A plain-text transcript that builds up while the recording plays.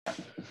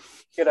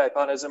G'day,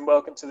 punters, and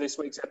welcome to this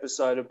week's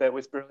episode of Bet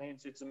with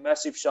Brilliance. It's a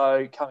massive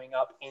show coming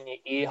up in your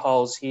ear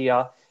holes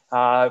here,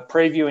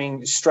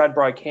 previewing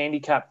Stradbroke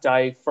Handicap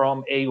Day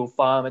from Eagle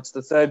Farm. It's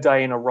the third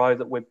day in a row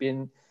that we've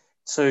been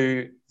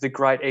to the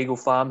great Eagle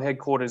Farm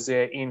headquarters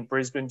there in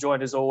Brisbane.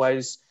 Joined as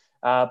always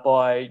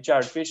by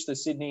Jared Fish, the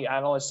Sydney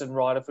analyst and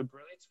writer for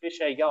Brilliance. Fish,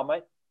 how you going,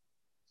 mate?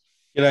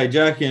 G'day,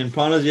 Jack and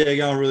punters. Yeah,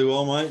 going really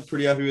well, mate.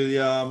 Pretty happy with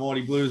the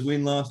Mighty Blues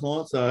win last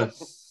night. So,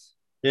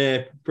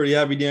 yeah, pretty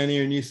happy down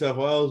here in New South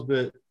Wales.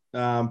 But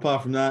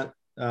apart from that,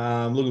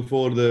 looking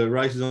forward to the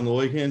races on the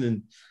weekend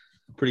and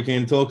pretty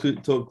keen to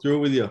talk through it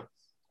with you.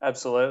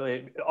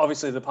 Absolutely.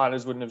 Obviously, the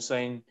punters wouldn't have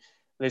seen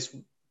this,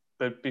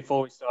 but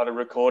before we started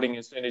recording,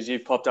 as soon as you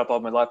popped up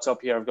on my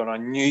laptop here, I've gone, I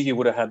knew you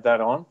would have had that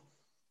on.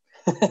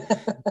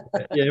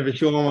 Yeah, for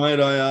sure,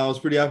 mate. I was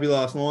pretty happy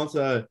last night.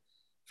 So,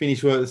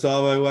 finished work at the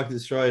Savo, whacked it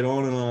straight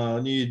on, and I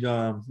knew you'd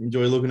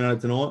enjoy looking at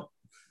it tonight.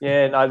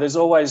 Yeah, no, there's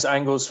always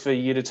angles for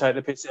you to take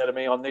the piss out of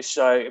me on this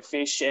show,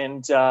 Fish.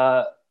 And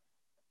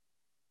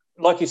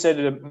like you said,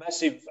 a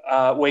massive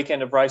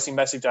weekend of racing,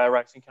 massive day of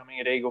racing coming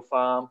at Eagle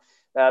Farm.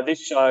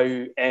 This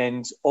show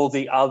and all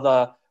the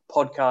other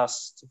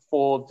podcasts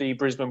for the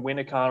Brisbane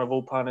Winter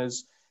Carnival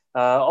punters,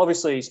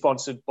 obviously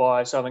sponsored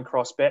by Southern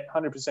Cross Bet,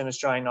 100%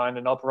 Australian owned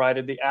and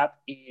operated. The app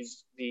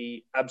is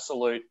the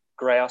absolute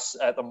grouse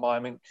at the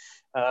moment,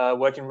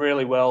 working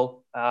really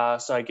well.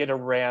 So get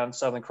around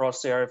Southern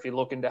Cross there if you're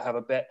looking to have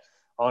a bet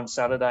on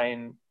Saturday.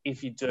 And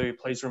if you do,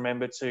 please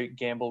remember to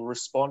gamble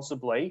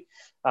responsibly.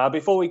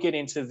 Before we get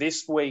into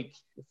this week,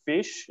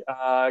 Fish,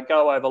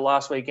 go over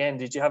last weekend.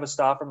 Did you have a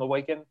star from the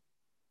weekend?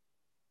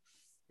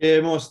 Yeah,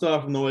 my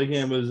star from the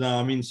weekend was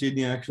in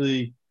Sydney,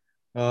 actually.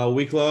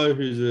 Wicklow,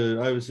 who's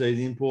an overseas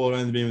import,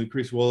 only been with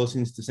Chris Wallace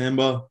since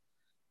December.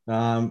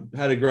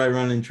 Had a great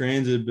run in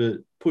transit, but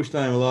pushed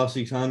home the last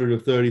 600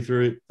 of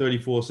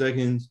 34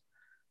 seconds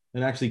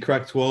and actually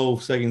cracked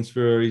 12 seconds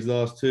for his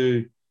last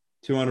two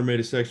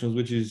 200-metre sectionals,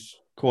 which is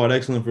quite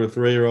excellent for a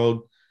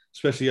 3-year-old,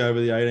 especially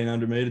over the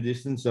 1,800-metre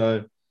distance.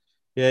 So,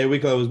 yeah,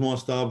 Wicklow was my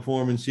star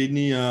performer in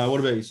Sydney. What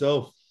about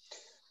yourself?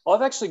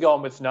 I've actually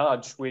gone with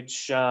Nudge,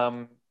 which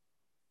might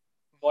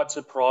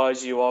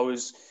surprise you.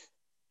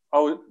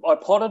 I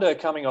plotted her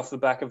coming off the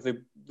back of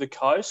the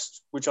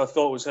coast, which I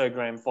thought was her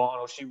grand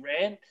final. She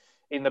ran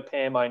in the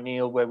Pam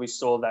O'Neill where we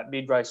saw that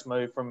mid-race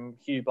move from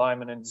Hugh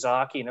Bowman and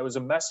Zaki, and it was a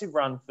massive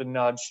run for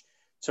Nudge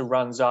to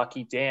run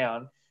Zaki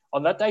down.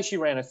 On that day, she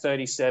ran a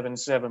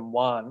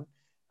 37.71.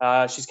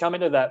 She's come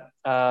into that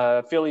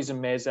Fillies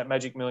and Mares, that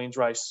Magic Millions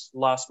race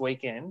last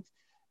weekend,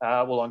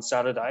 on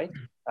Saturday,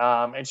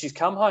 and she's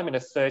come home in a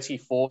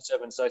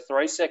 34.7, so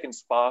 3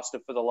 seconds faster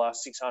for the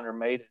last 600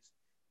 metres.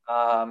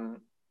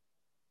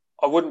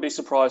 I wouldn't be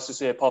surprised to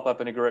see her pop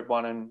up in a Group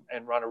 1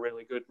 and run a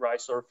really good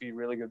race or a few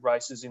really good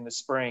races in the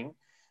spring.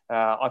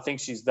 I think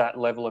she's that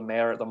level of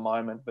mare at the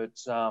moment. But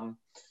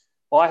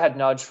I had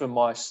Nudge for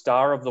my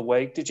star of the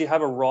week. Did you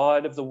have a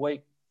ride of the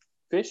week,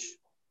 Fish?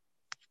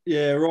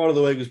 Yeah, ride of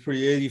the week was pretty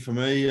easy for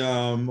me.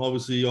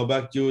 Obviously, I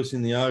backed Jewis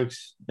in the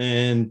Oaks,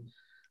 and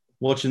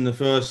watching the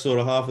first sort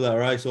of half of that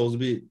race, I was a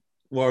bit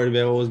worried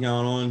about what was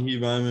going on. Hugh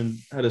Bowman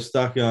had us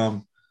stuck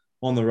on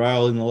the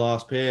rail in the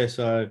last pair,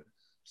 so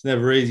it's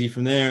never easy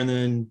from there. And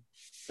then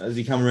as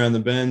he come around the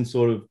bend,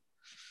 sort of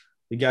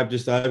the gap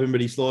just opened, but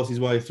he sliced his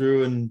way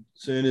through. And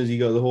as soon as he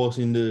got the horse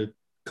into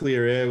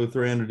clear air with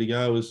 300 to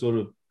go, it was sort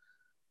of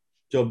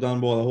job done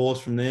by the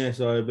horse from there.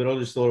 So, but I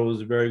just thought it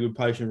was a very good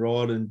patient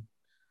ride, and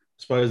I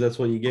suppose that's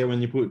what you get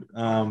when you put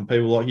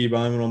people like Hugh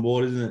Bowman on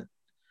board, isn't it?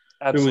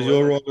 Absolutely. Who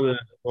was your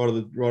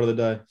ride of the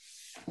day?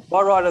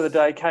 My ride of the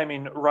day came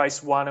in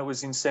race 1. It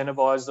was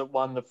Incentivised that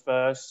won the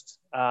first.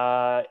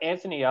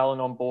 Anthony Allen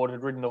on board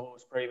had ridden the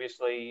horse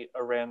previously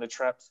around the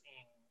traps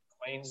in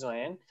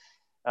Queensland.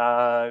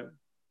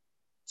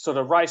 So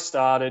the race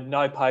started,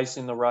 no pace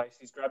in the race.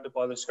 He's grabbed it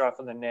by the scruff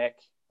of the neck,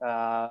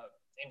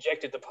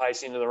 injected the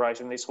pace into the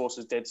race, and this horse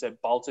is dead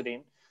set bolted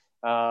in.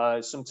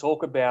 Some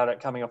talk about it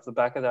coming off the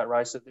back of that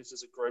race that this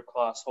is a group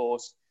class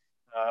horse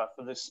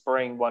for the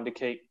spring, one to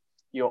keep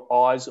your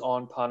eyes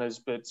on, punters.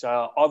 But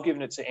I've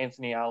given it to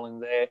Anthony Allen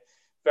there.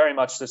 Very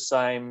much the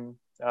same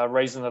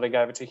reason that I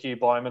gave it to Hugh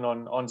Bowman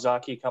on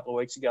Zaki a couple of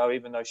weeks ago,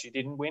 even though she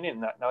didn't win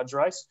in that nudge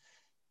race.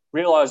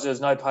 Realised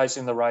there's no pace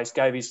in the race,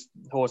 gave his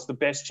horse the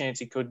best chance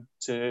he could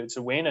to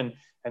win,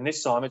 and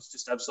this time it's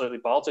just absolutely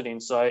bolted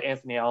in. So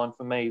Anthony Allen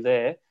for me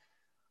there.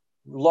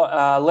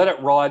 Let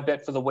It Ride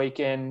bet for the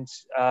weekend.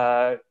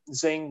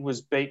 Zing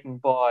was beaten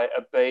by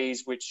a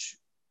Bees, which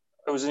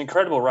it was an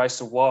incredible race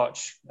to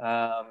watch.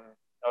 I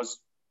was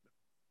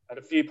at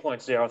a few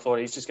points there. I thought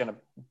he's just going to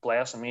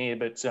blouse him here,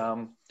 but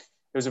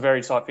it was a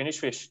very tight finish,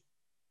 Fish.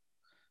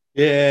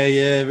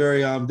 Yeah,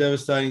 very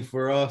devastating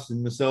for us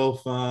and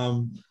myself.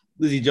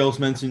 Lizzie Jols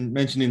mentioned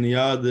in the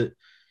yard that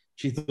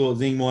she thought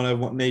Zing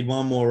might need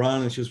one more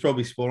run, and she was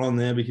probably spot on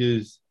there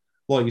because,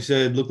 like you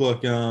said, looked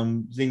like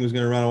Zing was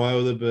going to run away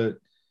with it, but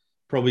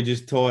probably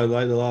just tired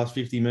late the last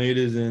 50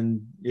 metres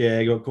and,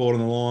 got caught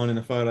on the line in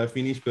a photo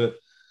finish. But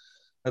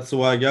that's the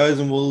way it goes,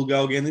 and we'll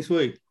go again this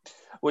week.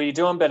 Well, you're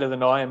doing better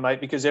than I am, mate,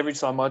 because every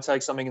time I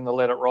take something in the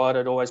Let It Ride,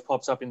 it always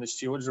pops up in the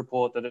steward's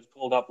report that it's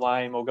pulled up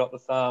lame or got the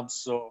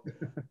thumps or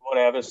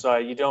whatever. So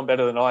you're doing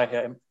better than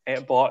I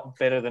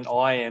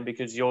am,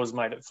 because yours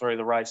made it through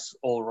the race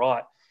all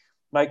right.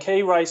 Mate,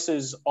 key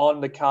races on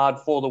the card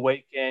for the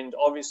weekend.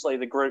 Obviously,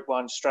 the Group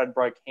 1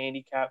 Stradbroke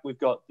Handicap. We've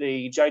got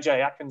the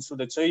JJ Atkins for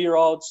the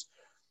 2-year-olds.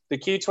 The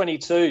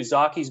Q22,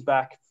 Zaki's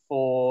back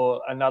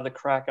for another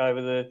crack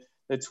over the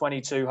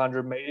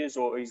 2,200 metres,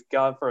 or he's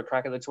going for a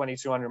crack at the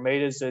 2,200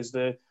 metres. There's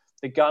the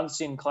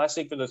Gunsin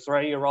Classic for the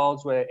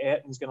 3-year-olds where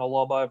Ayrton's going to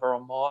lob over a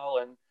mile,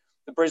 and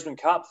the Brisbane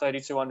Cup,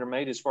 3,200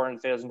 metres,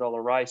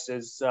 $400,000 race.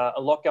 There's a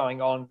lot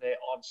going on there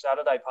on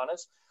Saturday,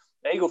 punters.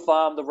 Eagle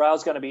Farm, the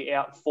rail's going to be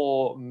out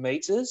 4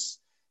 metres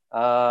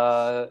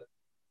for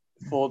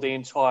the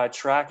entire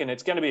track, and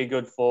it's going to be a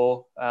good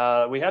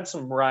 4. We had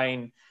some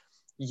rain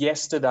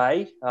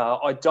yesterday.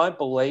 I don't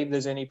believe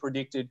there's any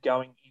predicted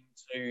going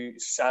into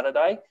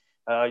Saturday.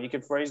 You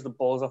could freeze the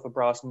balls off a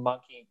brass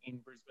monkey in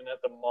Brisbane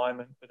at the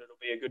moment, but it'll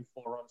be a good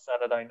 4 on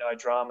Saturday, no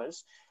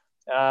dramas.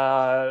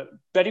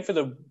 Betty for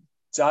the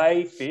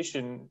day, Fish,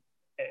 and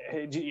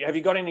have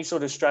you got any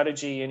sort of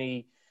strategy,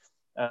 any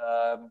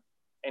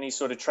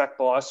sort of track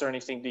bias or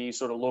anything that you're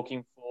sort of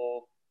looking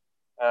for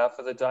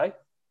the day?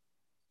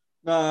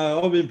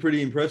 No, I've been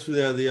pretty impressed with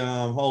how the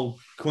whole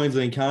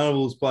Queensland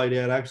Carnival's played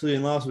out, actually.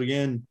 And last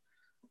weekend,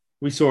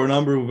 we saw a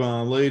number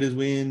of leaders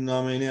win.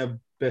 I mean, our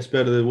best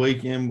bet of the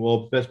weekend,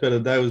 well, best bet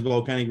of the day was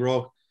Volcanic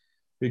Rock,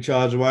 who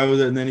charged away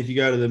with it. And then if you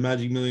go to the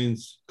Magic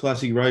Millions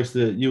Classic race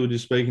that you were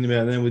just speaking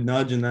about then with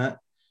Nudge and that,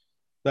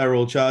 they were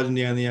all charging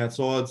down the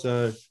outside.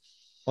 So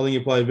I think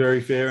it played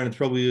very fair, and it's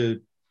probably a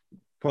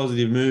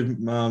positive move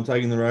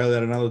taking the rail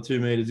out another 2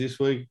 metres this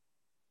week.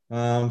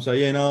 So,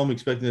 yeah, no, I'm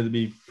expecting it to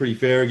be pretty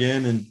fair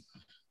again. And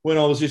when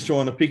I was just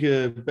trying to pick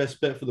a best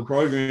bet for the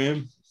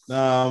program,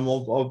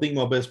 I think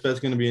my best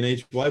bet's going to be an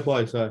each way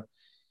play. So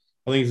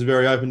I think it's a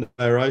very open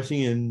day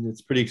racing, and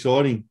it's pretty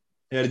exciting.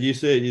 How did you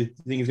see it? You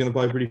think it's going to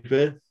play pretty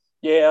fair?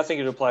 Yeah, I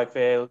think it'll play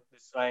fair, the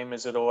same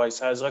as it always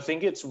has. I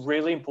think it's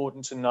really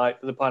important to note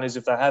for the punters,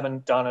 if they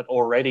haven't done it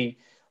already,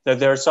 that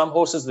there are some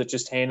horses that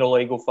just handle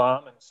Eagle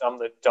Farm and some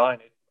that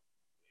don't. It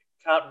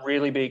can't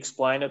really be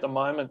explained at the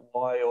moment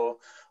why or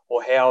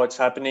how it's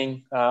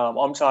happening.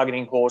 I'm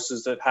targeting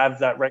horses that have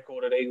that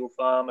record at Eagle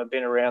Farm, have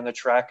been around the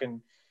track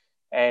and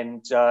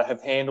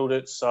have handled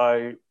it.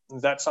 So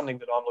that's something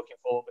that I'm looking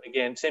for. But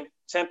again,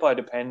 tempo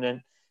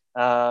dependent.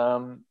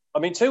 I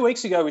mean, 2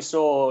 weeks ago we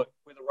saw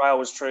where the rail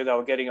was true, they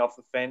were getting off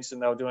the fence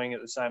and they were doing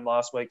it the same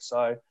last week.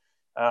 So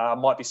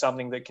might be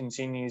something that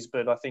continues.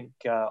 But I think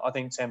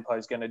tempo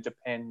is going to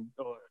depend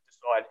or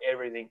decide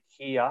everything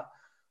here.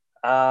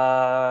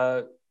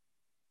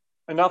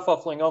 Enough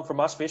waffling on from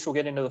us, Fish. We'll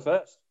get into the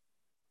first.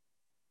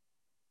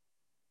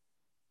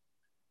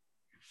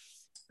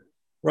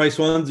 Race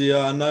 1's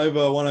the Nova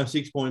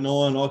 106.9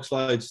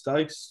 Oxlade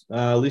Stakes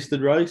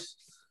listed race.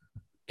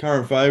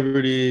 Current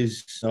favourite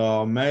is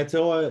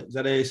Matai. Is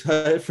that how you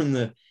say it? From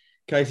the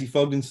Casey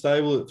Fogden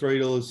stable at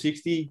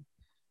 $3.60.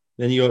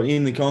 Then you got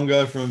In the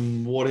Congo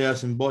from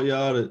Waterhouse and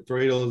Botyard at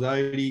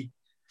 $3.80.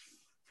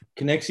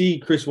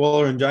 Connexi, Chris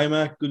Waller and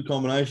J-Mac, good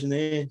combination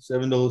there,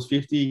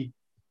 $7.50.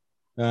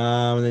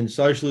 And then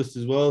Socialist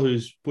as well,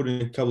 who's put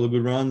in a couple of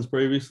good runs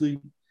previously,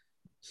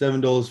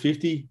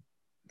 $7.50.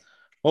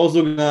 I was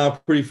looking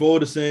pretty forward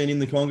to seeing In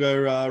the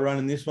Congo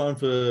running this one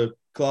for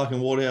Clark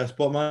and Waterhouse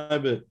spot,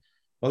 mate, but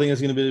I think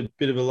it's going to be a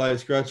bit of a late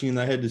scratching and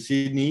they head to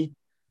Sydney.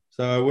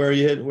 So where are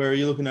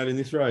you looking at in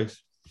this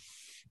race?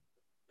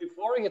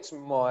 Before I get to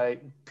my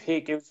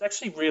pick, it was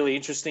actually really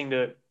interesting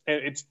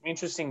it's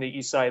interesting that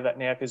you say that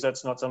now because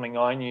that's not something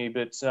I knew,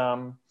 but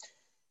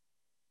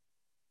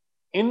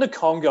In the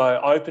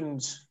Congo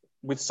opened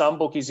with some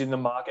bookies in the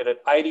market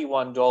at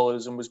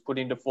 $81 and was put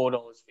into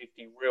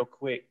 $4.50 real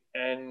quick.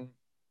 And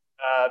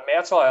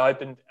Matai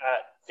opened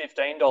at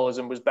 $15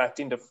 and was backed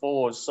into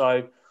 $4.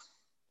 So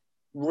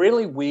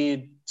really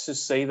weird to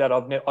see that. I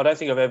don't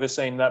think I've ever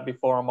seen that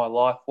before in my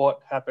life.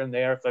 What happened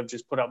there? If they've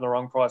just put up the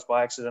wrong price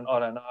by accident, I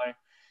don't know.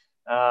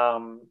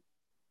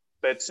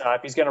 But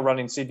if he's going to run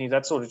in Sydney,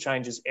 that sort of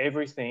changes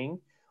everything.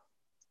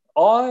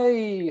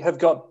 I have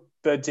got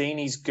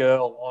Berdini's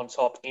Girl on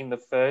top in the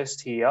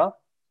first here.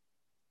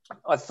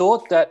 I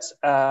thought that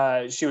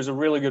she was a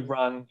really good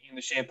run in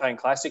the Champagne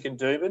Classic in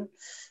Dubin.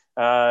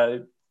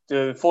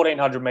 The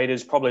 1,400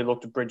 metres probably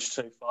looked a bridge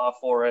too far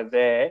for her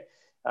there.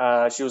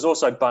 She was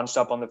also bunched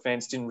up on the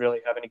fence, didn't really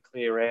have any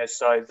clear air,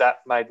 so that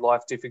made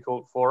life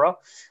difficult for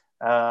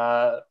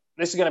her.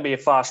 This is going to be a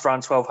fast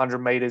run, 1,200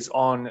 metres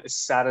on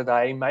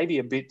Saturday, maybe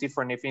a bit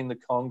different if In the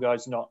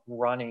Congo's not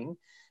running.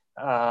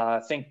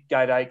 I think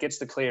Gate 8 gets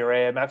the clear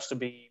air, maps to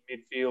be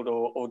midfield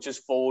or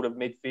just forward of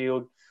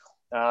midfield.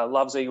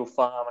 Loves Eagle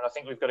Farm, and I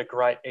think we've got a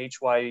great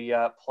each-way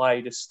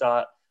play to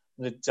start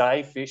the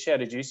day. Fish, how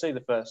did you see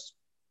the first?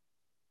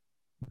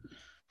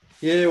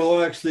 Yeah,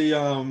 well, I actually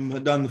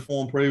had done the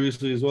form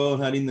previously as well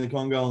and had In the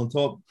Congo on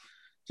top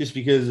just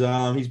because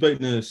he's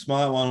beaten a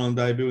smart one on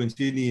debut in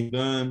Sydney and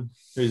Byrne,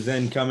 who's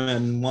then come out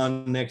and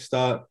won next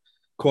start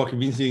quite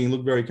convincing and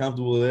looked very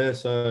comfortable there.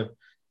 So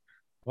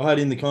I had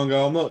in the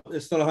Congo.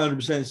 It's not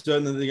 100%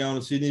 certain that they're going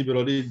to Sydney, but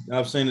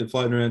I've seen it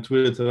floating around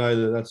Twitter today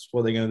that that's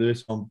what they're going to do.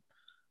 So I'm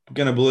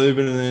going to believe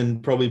it and then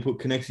probably put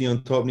Connexy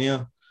on top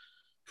now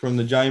from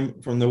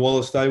the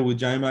Wallace stable with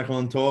J-Mac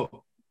on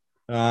top.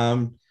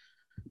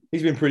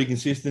 He's been pretty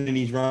consistent in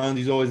his runs.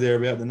 He's always there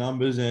about the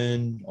numbers.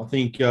 And I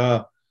think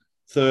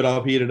third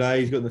up here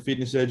today, he's got the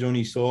fitness edge on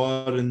his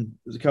side. And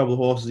there's a couple of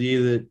horses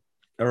here that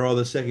are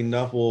either second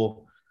up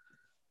or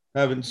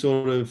haven't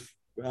sort of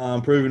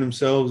proven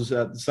themselves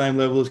at the same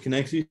level as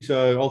Connexy.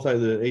 So I'll take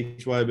the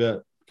each way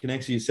about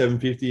Connexy at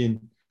 $7.50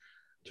 and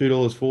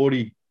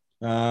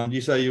 $2.40.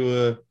 You say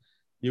you're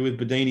with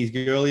Bedini's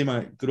girl here,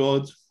 mate. Good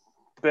odds.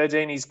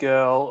 Berdini's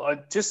girl. I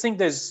just think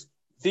there's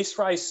this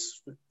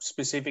race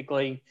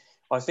specifically.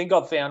 I think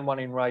I've found one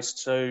in race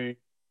 2,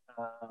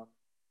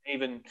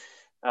 even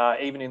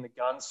in the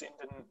Guns,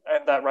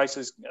 and that race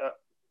is.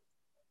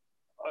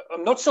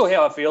 I'm not sure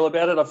how I feel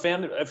about it. I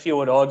found a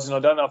few at odds, and I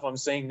don't know if I'm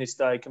seeing this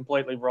day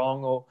completely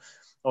wrong or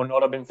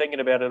not. I've been thinking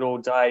about it all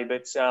day,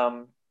 but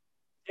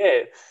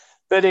yeah,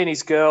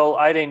 Berdini's girl,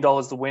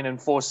 $18 to win and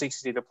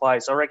 $4.60 to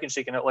place. I reckon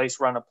she can at least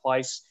run a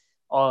place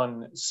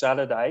on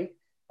Saturday.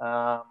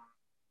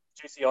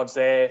 Juicy odds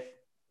there.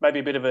 Maybe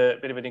a bit of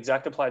an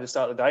exacta play to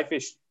start the day,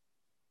 Fish.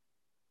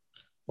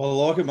 I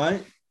like it,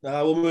 mate.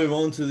 We'll move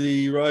on to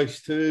the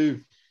race 2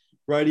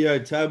 radio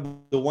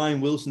tab, the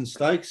Wayne Wilson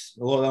Stakes.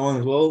 I like that one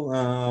as well.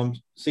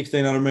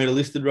 1,600 metre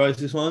listed race,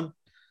 this one.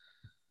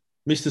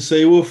 Mr.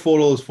 Seawolf,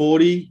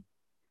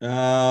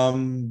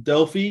 $4.40.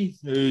 Delphi,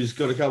 who's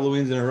got a couple of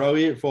wins in a row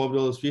here at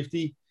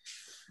 $5.50.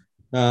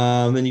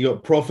 Then you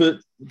got Profit,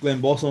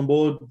 Glenn Boss on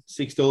board,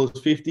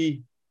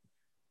 $6.50.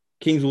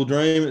 Kingsville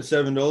Dream at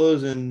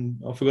 $7,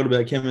 and I forgot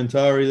about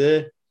Kementari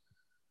there.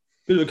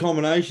 Bit of a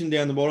combination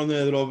down the bottom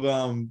there that I've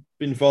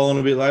been following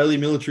a bit lately.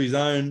 Military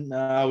Zone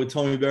with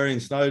Tommy Berry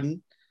and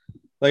Snowden.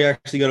 They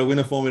actually got a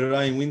winner for me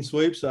today in win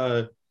sweep,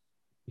 so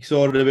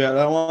excited about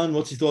that one.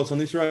 What's your thoughts on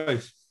this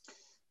race?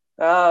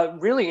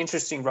 Really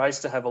interesting race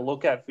to have a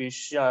look at,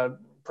 Fish.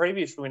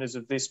 Previous winners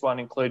of this one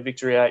include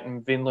Victory 8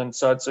 and Vinland,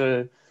 so it's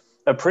a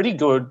pretty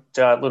good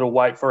little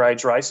weight for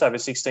age race over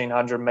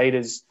 1,600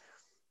 metres.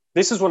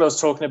 This is what I was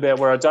talking about,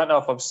 where I don't know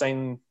if I've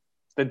seen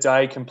the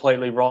day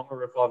completely wrong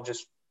or if I've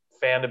just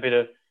found a bit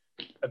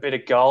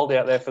of gold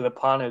out there for the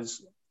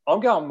punters.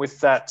 I'm going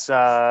with that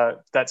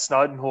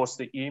Snowden horse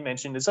that you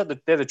mentioned.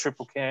 They're the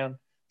Triple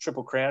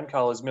Crown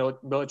colours,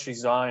 Military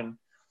Zone.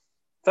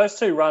 First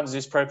 2 runs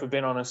this prep have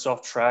been on a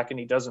soft track, and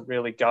he doesn't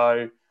really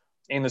go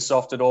in the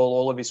soft at all.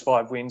 All of his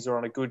 5 wins are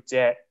on a good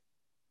debt.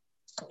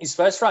 His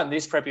first run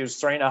this prep, he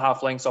was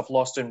 3.5 lengths off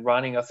Lost and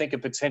Running. I think a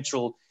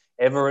potential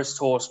Everest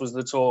horse was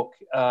the talk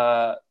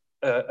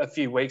a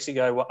few weeks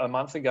ago, a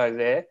month ago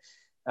there.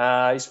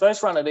 His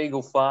first run at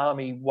Eagle Farm,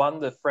 he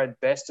won the Fred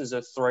Best as a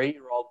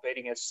 3-year-old,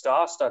 beating a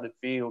star-studded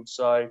field.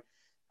 So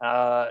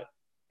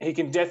he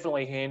can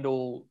definitely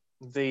handle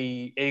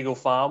the Eagle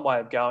Farm way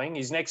of going.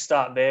 His next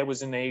start there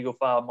was in the Eagle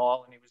Farm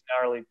Mile, and he was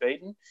narrowly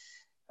beaten.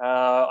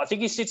 I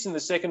think he sits in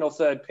the second or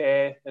third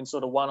pair and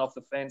sort of one off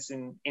the fence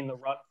in the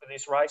run for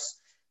this race.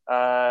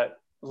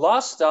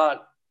 Last start,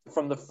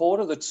 from the 4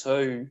 to the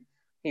 2,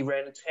 he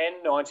ran a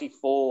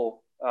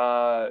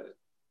 10.94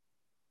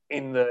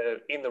 in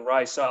the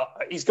race. So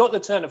he's got the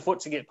turn of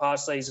foot to get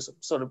past these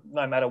sort of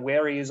no matter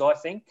where he is, I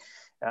think.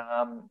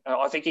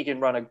 I think he can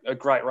run a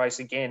great race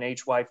again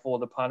each way for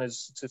the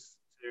punters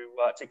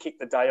to kick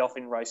the day off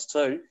in race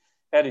 2.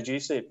 How did you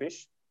see it,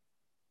 Fish?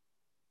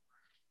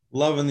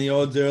 Loving the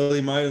odds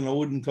early, mate, and I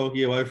wouldn't talk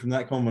you away from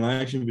that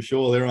combination for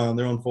sure. They're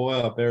on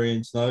fire, Berry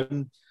and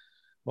Snowden.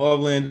 I've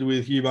landed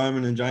with Hugh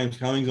Bowman and James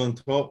Cummings on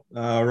top.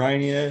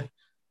 Rainier,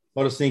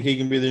 I just think he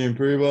can be the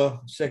improver.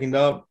 Second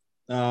up,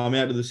 out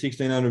to the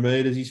 1,600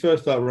 metres. His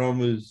first up run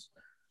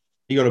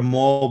he got a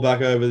mile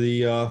back over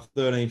the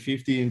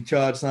 1,350 and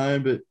charged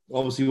home, but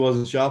obviously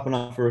wasn't sharp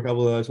enough for a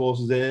couple of those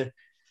horses there.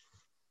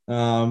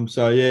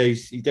 So, yeah,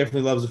 he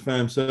definitely loves a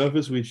firm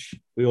surface, which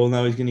we all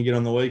know he's going to get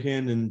on the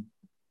weekend. And,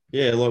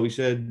 yeah, like we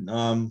said,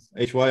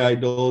 each way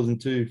 $8 and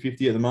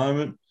 $2.50 at the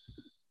moment.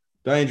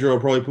 Danger I'll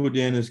probably put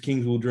down as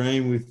Kingsville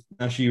Dream with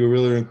Nashi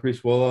Warilla and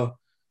Chris Waller.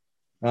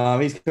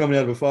 He's coming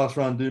out of a fast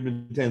run,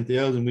 Doomben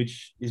 10,000,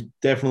 which is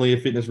definitely a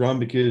fitness run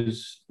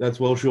because that's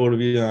well short of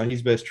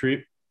his best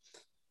trip.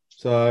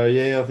 So,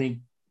 yeah, I think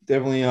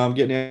definitely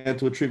getting out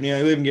to a trip now.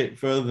 He'll even get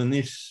further than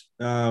this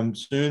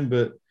soon,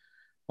 but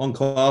on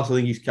class, I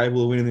think he's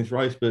capable of winning this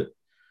race. But,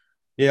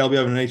 yeah, I'll be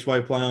having an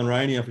each-way play on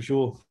Rainier for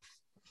sure.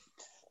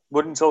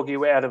 Wouldn't talk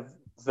you out of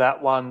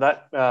that one.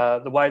 That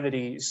the way that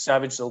he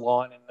savaged the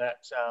line in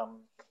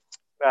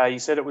that, you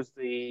said it was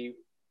the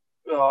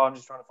 – I'm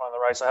just trying to find the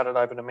race. I had it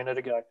open a minute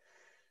ago.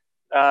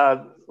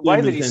 The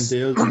way that he's,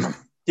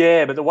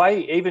 yeah, but the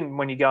way, even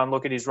when you go and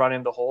look at his run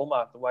in the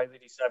Hallmark, the way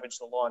that he savaged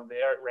the line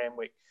there at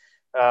Randwick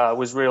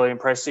was really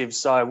impressive.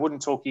 So I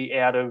wouldn't talk you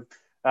out of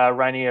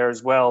Rainier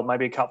as well.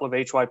 Maybe a couple of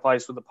each way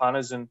plays for the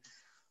punters and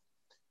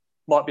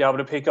might be able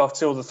to pick off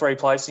 2 of the 3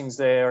 placings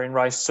there in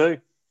race 2.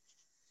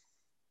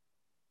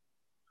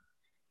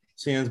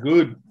 Sounds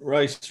good.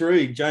 Race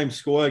 3, James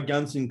Squire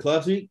Gunson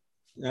Classic.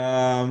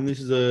 This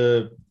is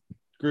a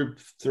Group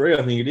 3,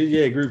 I think it is.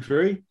 Yeah, Group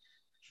 3.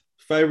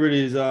 Favourite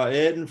is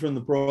Ayrton from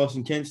the Price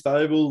and Kent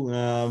stable,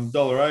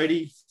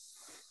 $1.80.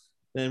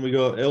 Then we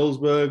got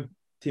Ellsberg,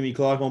 Timmy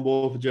Clark on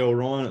board for Gerald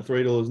Ryan at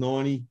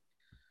 $3.90.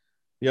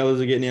 The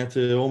others are getting out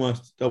to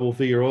almost double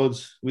figure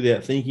odds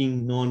without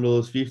thinking,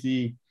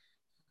 $9.50.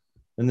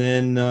 And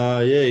then,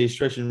 he's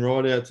stretching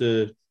right out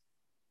to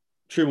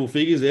triple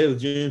figures there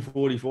with June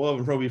 45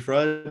 and probably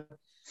Fred.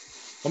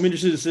 I'm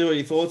interested to see what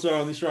your thoughts are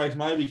on this race,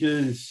 mate,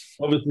 because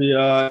obviously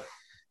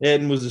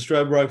Ayrton was the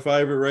Stradbroke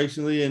favourite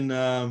recently, and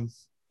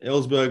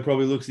Ellsberg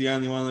probably looks the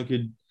only one that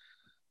could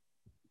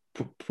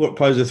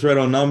pose a threat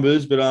on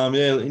numbers. But,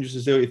 interested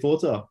to see what your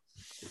thoughts are.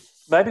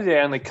 Maybe the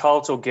only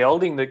colt or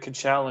gelding that could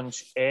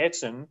challenge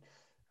Ayrton.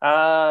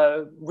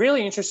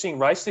 Really interesting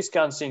race, this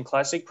Gunsynd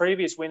Classic.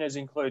 Previous winners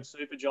include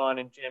Supergiant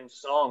and Gem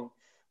Song.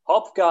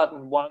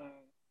 Hopgarten won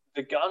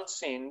the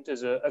Gunsynd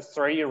as a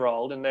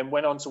 3-year-old and then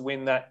went on to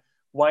win that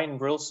Wayne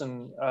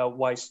Brilson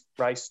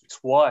race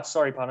twice.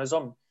 Sorry, punters,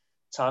 I'm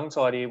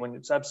tongue-tied here when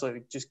it's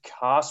absolutely just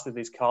cast with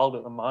this cold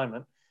at the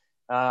moment.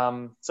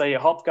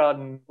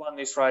 Hopgarten won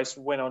this race,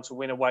 went on to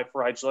win a weight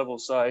for age level.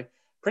 So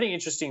pretty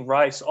interesting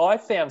race. I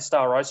found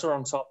Star Rosa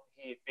on top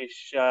here,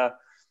 Fish.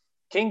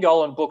 King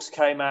Golan books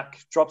K-Mac,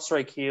 drops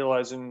 3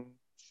 kilos and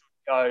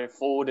go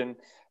forward and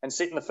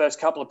sit in the first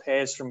couple of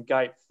pairs from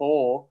gate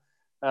 4.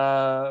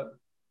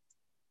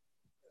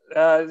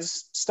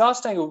 Star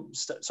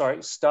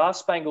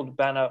Spangled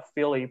Banner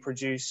filly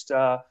produced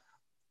the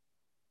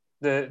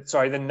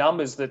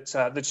numbers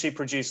that she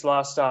produced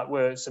last start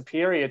were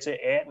superior to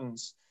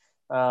Ayrton's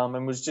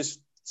and was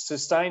just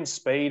sustained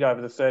speed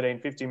over the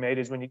 1350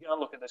 metres. When you go and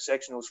look at the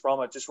sectionals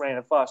from it, just ran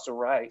a faster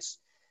race.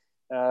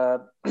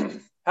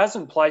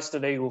 Hasn't placed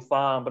at Eagle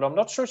Farm, but I'm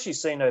not sure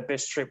she's seen her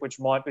best trip, which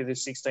might be the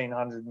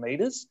 1600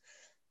 metres.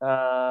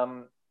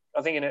 I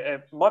think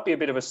it might be a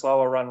bit of a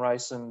slower run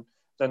race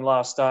than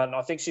last start, and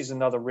I think she's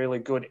another really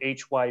good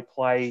each-way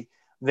play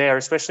there,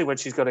 especially when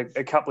she's got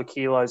a couple of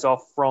kilos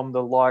off from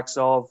the likes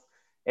of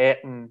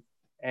Ayrton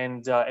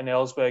and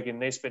Ellsberg in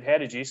this. But how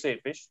did you see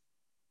it, Fish?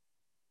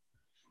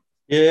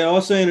 Yeah,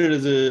 I've seen it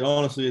as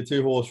honestly a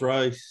 2-horse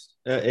race.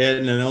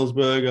 Ayrton and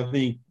Ellsberg. I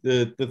think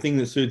the thing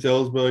that suits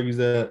Ellsberg is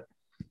that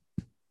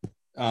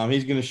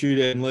he's going to shoot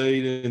out and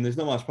lead, and there's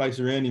not much pace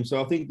around him.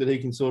 So I think that he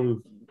can sort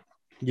of,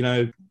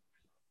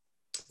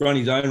 run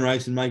his own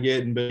race and make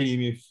Ayrton beat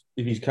him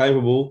if he's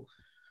capable.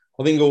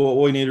 I think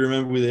all we need to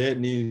remember with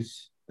Ayrton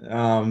is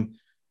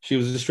she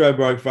was a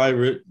Stradbroke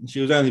favourite. She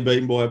was only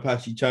beaten by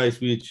Apache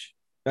Chase, which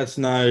that's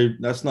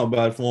not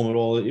bad form at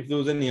all. If there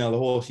was any other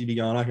horse, you'd be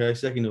going, okay,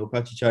 second to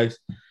Apache Chase,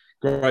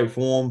 great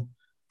form.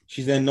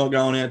 She's then not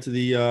going out to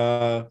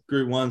the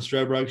Group 1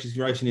 Stradbroke. She's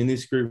racing in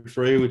this Group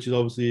 3, which is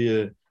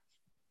obviously a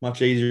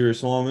much easier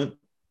assignment.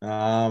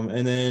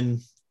 And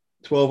then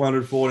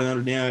 1,200,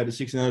 1,400 now out to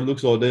 1,600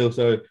 looks ideal.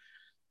 So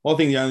I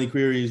think the only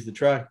query is the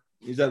track.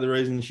 Is that the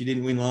reason she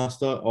didn't win last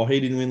start, or he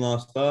didn't win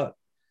last start?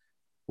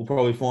 We'll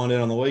probably find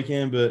out on the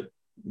weekend. But,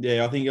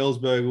 yeah, I think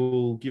Ellsberg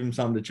will give him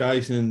something to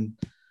chase, and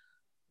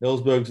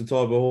Ellsberg's the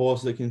type of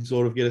horse that can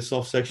sort of get a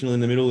soft sectional in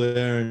the middle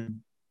there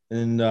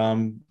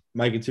and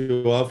make it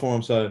too hard for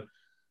him. So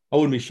I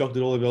wouldn't be shocked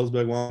at all if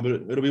Ellsberg won, but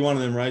it'll be one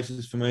of them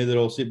races for me that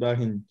I'll sit back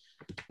and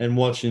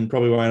watch, and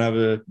probably won't have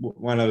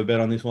a bet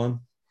on this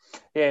one.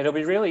 Yeah, it'll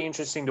be really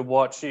interesting to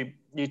watch.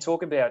 You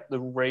talk about the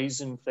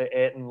reason for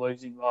Ayrton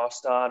losing last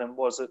start, and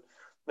was it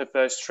the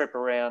first trip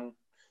around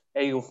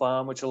Eagle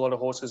Farm, which a lot of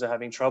horses are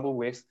having trouble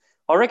with.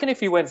 I reckon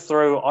if you went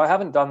through, I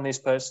haven't done this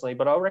personally,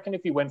 but I reckon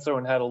if you went through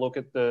and had a look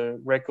at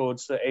the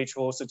records for each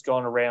horse that's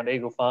gone around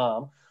Eagle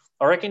Farm,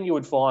 I reckon you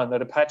would find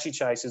that Apache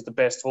Chase is the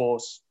best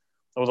horse,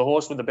 or the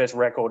horse with the best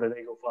record at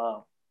Eagle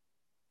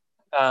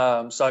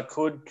Farm. So it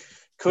could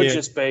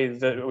just be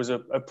that it was a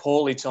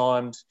poorly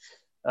timed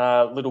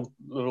little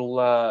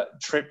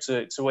trip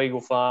to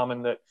Eagle Farm,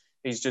 and that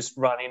he's just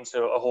run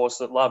into a horse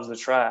that loves the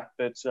track.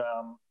 But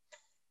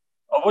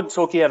I wouldn't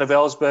talk you out of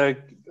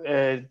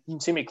Ellsberg.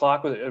 Timmy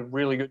Clark was a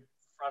really good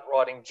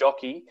front-riding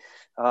jockey.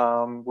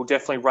 Will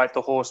definitely rate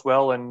the horse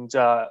well, and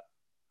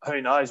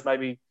who knows,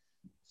 maybe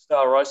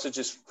Star Rosa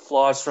just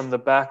flies from the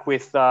back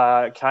with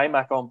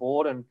K-Mac on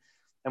board, and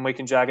we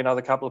can jag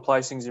another couple of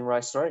placings in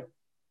race 3.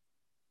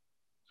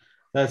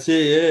 That's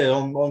it, yeah.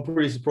 I'm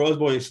pretty surprised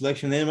by your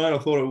selection there, mate. I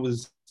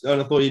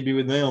thought you'd be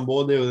with me on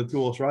board there with a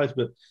 2-horse race,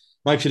 but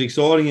makes it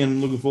exciting,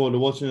 and looking forward to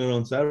watching it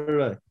on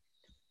Saturday.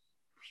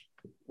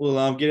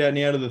 We'll get out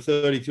now to the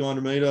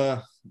 3,200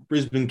 metre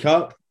Brisbane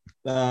Cup.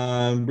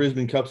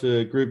 Brisbane Cup's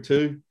a Group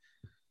 2,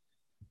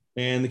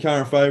 and the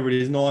current favourite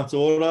is Knight's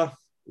Order,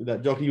 with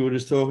that jockey we were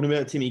just talking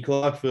about, Timmy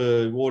Clark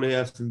for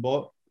Waterhouse and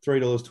Bott,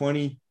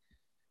 $3.20.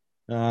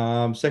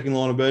 Second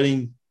line of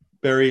betting,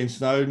 Berry and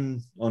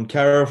Snowden on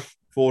Cariff,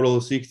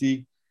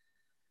 $4.60.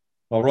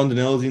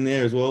 Rondinelle's in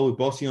there as well with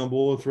Bossy on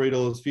board,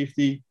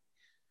 $3.50.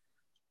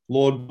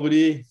 Lord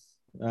Belvedere,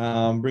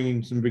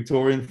 bringing some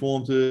Victorian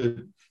form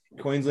to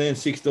Queensland,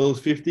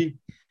 $6.50.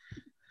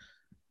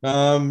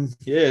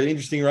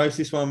 Interesting race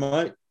this one,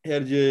 mate.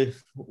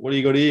 What do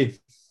you got here?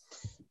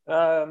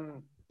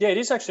 Yeah, it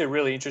is actually a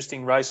really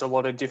interesting race. A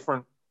lot of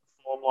different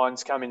form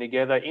lines coming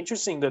together.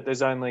 Interesting that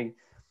there's only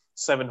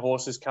 7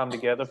 horses come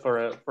together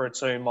for a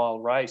 2-mile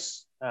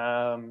race,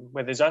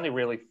 where there's only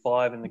really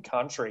 5 in the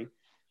country.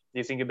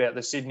 You think about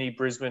the Sydney,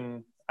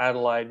 Brisbane,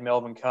 Adelaide,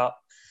 Melbourne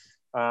Cup,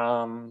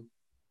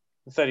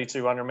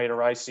 3,200 metre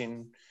race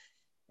in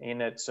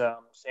at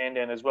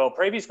Sandown as well.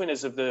 Previous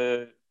winners of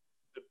the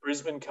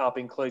Brisbane Cup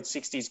include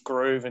 60s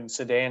Groove and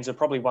Sedans. Are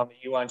probably one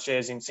that you own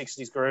shares in,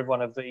 60s Groove,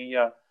 one of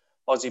the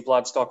Aussie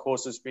bloodstock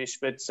horses, Fish.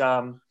 But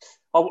I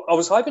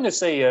was hoping to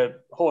see a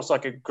horse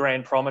like a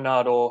Grand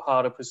Promenade or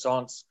Heart of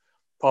Passance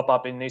pop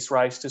up in this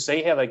race to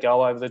see how they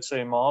go over the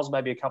 2 miles,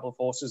 maybe a couple of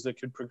horses that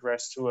could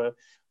progress to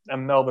a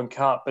Melbourne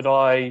Cup. But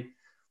I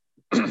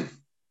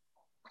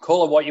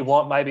call it what you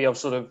want. Maybe I've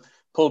sort of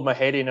pulled my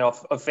head in.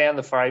 I've found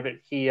the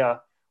favourite here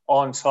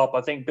on top.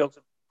 I think built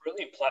a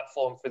brilliant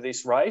platform for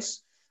this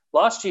race.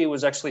 Last year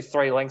was actually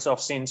 3 lengths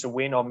off Sin to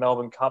win on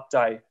Melbourne Cup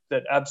Day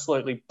that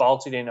absolutely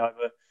bolted in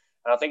over,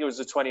 I think it was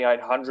the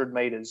 2,800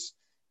 metres.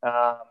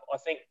 I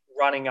think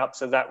running up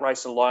to that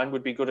race alone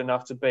would be good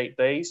enough to beat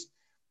these.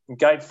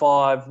 Gate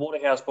 5,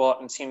 Waterhouse Bot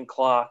and Tim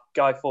Clark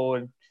go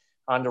forward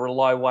under a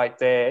low weight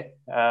there.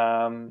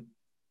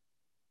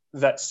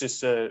 That's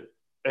just an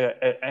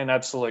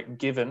absolute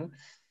given.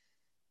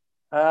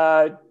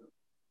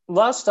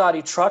 Last start,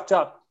 he trucked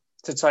up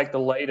to take the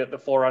lead at the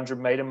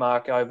 400-metre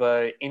mark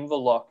over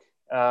Inverloch.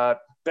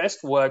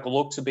 Best work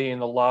looked to be in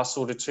the last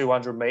sort of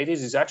 200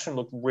 metres. His action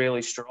looked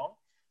really strong,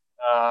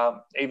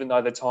 even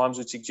though the times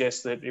would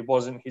suggest that it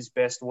wasn't his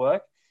best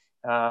work.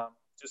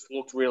 Just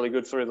looked really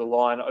good through the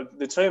line.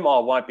 The 2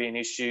 mile won't be an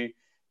issue.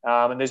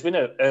 And there's been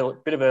a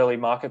bit of early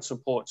market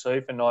support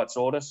too for Knight's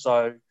Order.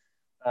 So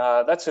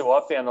that's who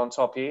I found on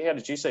top here. How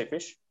did you see it,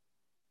 Fish?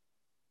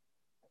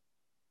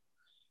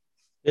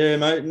 Yeah,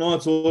 mate,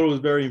 Knight's Order was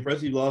very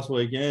impressive last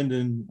weekend,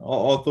 and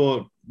I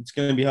thought it's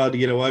going to be hard to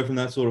get away from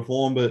that sort of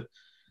form. But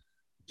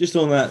just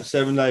on that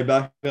 7-day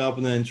back up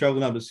and then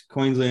travelling up to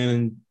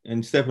Queensland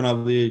and stepping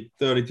up the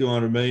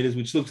 3,200 metres,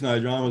 which looks no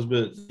dramas,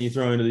 but you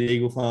throw into the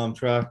Eagle Farm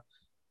track,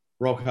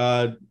 rock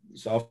hard.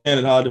 So I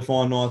found it hard to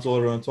find Knight's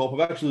Order on top.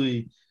 I've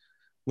actually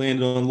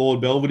landed on Lord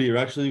Belvedere,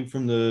 actually,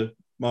 from the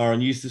Mara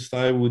and Eustace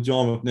stable with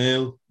John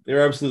McNeil.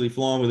 They're absolutely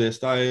flying with their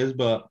stayers,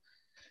 but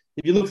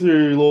if you look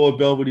through Lord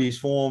Belvedere's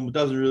form, it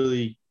doesn't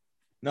really,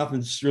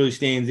 nothing really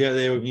stands out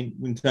there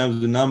in terms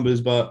of the numbers.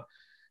 But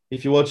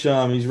if you watch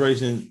his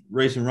recent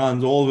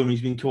runs, all of them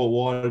he's been caught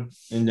wide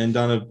and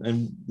done a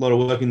lot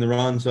of work in the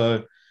run.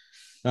 So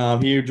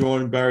here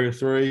drawing barrier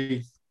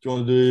 3,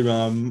 trying to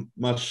do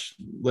much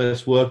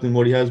less work than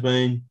what he has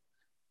been.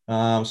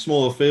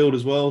 Smaller field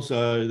as well,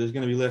 so there's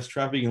going to be less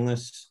traffic and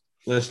less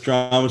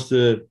dramas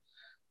to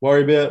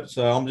worry about.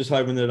 So I'm just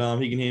hoping that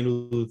he can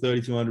handle the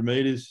 3,200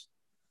 metres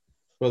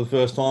for the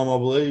first time, I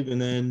believe.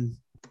 And then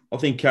I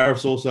think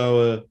Cariff's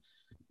also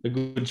a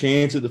good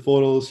chance at the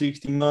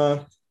 $4.60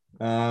 mark.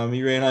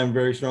 He ran home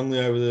very strongly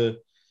over the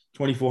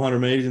 2,400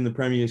 metres in the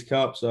Premier's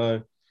Cup.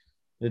 So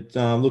it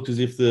looked as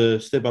if the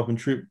step up and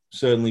trip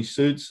certainly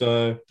suits.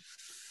 So,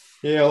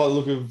 yeah, I like the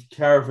look of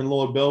Cariff and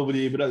Lord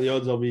Belvedere, but at the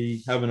odds I'll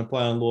be having a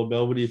play on Lord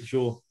Belvedere for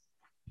sure.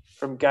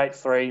 From gate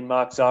 3,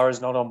 Mark Zara's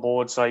not on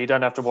board, so you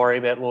don't have to worry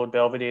about Lord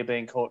Belvedere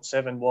being caught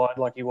 7 wide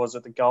like he was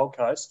at the Gold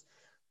Coast,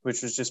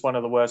 which was just one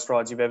of the worst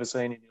rides you've ever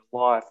seen in your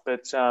life.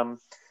 But I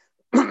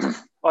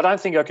don't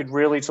think I could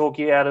really talk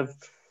you out of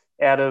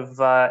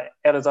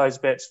those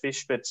bets,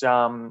 Fish. But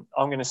I'm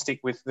going to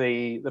stick with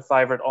the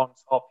favourite on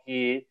top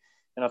here,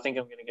 and I think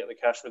I'm going to get the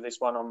cash with this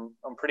one.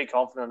 I'm pretty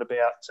confident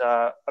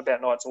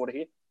about Knight's Order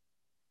here.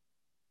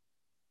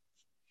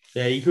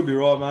 Yeah, you could be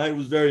right, mate. It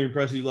was very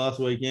impressive last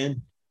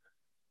weekend.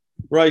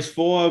 Race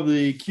 5,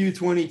 the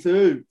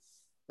Q22.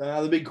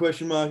 The big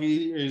question mark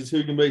here is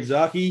who can beat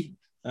Zaki.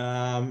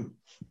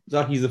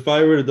 Zaki's the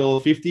favourite,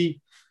 $1.50.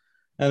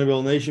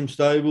 Annabelle Neesham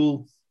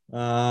stable.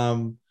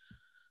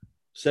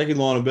 Second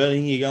line of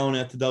betting, you're going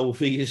out to double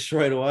figures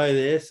straight away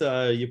there.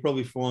 So you're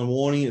probably fine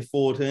Warning at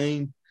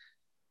 14.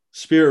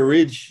 Spirit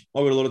Ridge,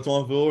 I've got a lot of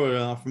time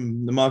for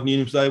from the Mark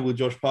Newnham stable with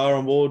Josh Parr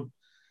on board,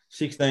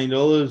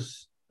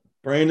 $16.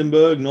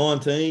 Brandenburg,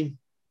 19.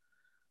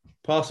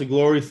 Pass of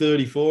Glory,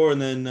 34.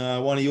 And then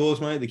one of yours,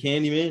 mate, the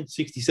Candyman,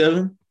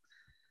 67.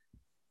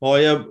 Oh,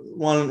 yeah,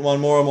 one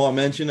more I might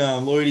mention.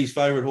 Lloydie's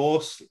favourite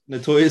horse,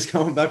 Natoya's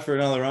coming back for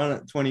another run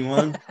at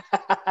 21.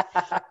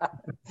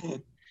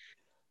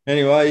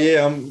 Anyway,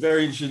 yeah, I'm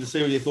very interested to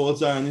see what your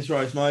thoughts are on this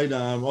race, mate.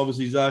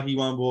 Obviously, Zaki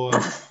won by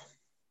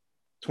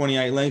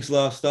 28 lengths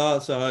last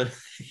start, so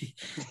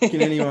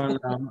can anyone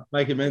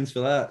make amends for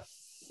that?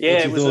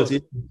 Yeah, it was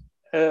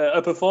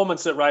a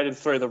performance that rated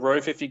through the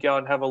roof. If you go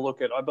and have a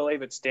look at, I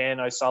believe it's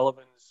Dan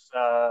O'Sullivan's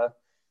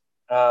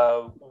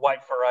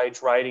weight for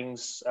age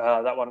ratings,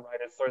 that one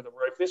rated through the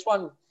roof. This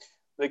one,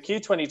 the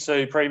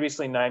Q22,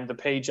 previously named the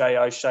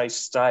PJ O'Shea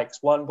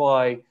Stakes, won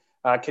by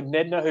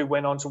Cadnedna, who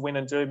went on to win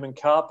a Doomben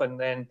Cup, and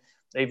then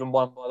even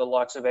won by the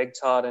likes of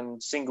Egtart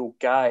and Single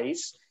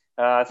Gaze.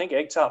 I think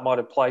Egtart might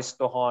have placed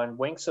behind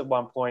Winks at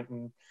one point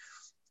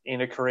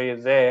in a career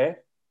there.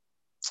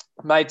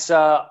 Mates,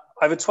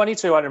 over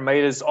 2,200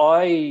 metres,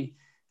 I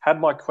had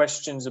my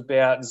questions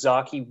about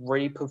Zaki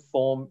replicating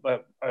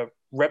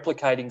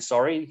his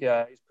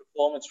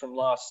performance from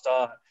last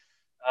start.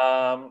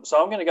 So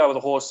I'm going to go with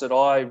a horse that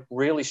I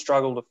really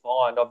struggle to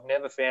find. I've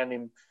never found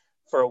him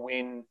for a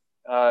win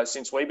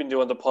since we've been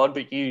doing the pod,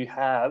 but you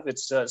have.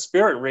 It's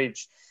Spirit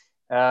Ridge.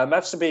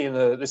 Maps to be in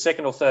the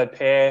second or third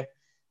pair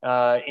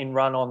in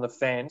run on the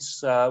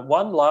fence.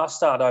 Won last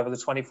start over the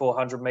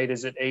 2,400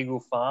 metres at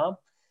Eagle Farm.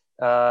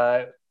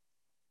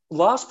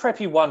 Last prep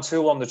he won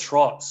 2 on the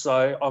trot.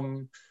 So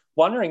I'm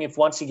wondering if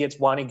once he gets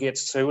 1, he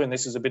gets 2, and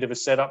this is a bit of a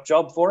setup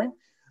job for him.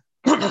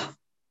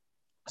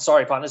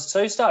 Sorry, partners.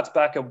 2 starts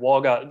back at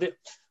Wagga.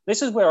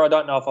 This is where I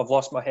don't know if I've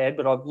lost my head,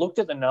 but I've looked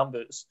at the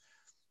numbers.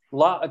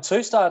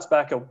 2 starts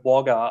back at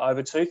Wagga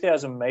over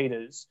 2,000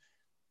 metres.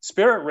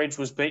 Spirit Ridge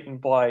was beaten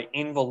by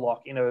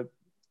Inverloch in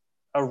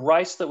a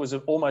race that was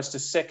almost a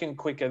second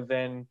quicker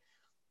than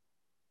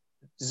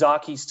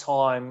Zaki's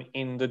time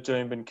in the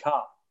Doomben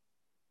Cup.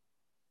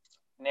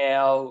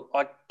 Now,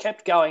 I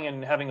kept going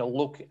and having a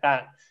look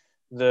at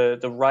the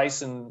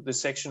race and the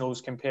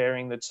sectionals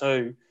comparing the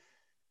two.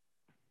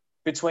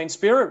 Between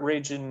Spirit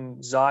Ridge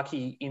and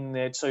Zaki in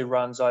their 2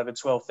 runs over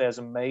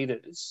 12,000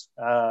 metres,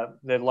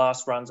 their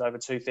last runs over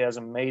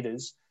 2,000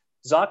 metres,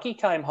 Zaki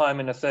came home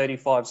in a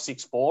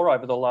 35.64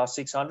 over the last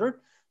 600.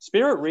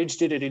 Spirit Ridge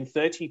did it in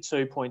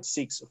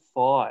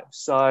 32.65.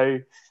 So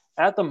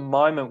at the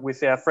moment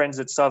with our friends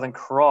at Southern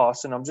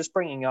Cross, and I'm just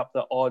bringing up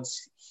the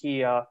odds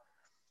here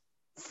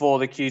for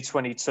the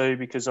Q22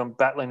 because I'm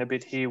battling a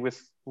bit here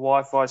with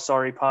Wi-Fi.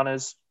 Sorry,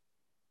 punters.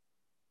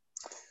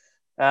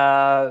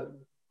 I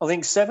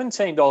think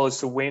 $17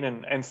 to win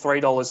and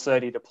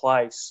 $3.30 to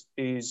place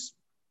is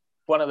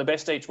one of the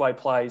best each-way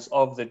plays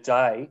of the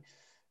day.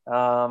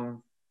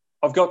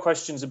 I've got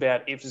questions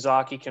about if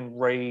Zaki can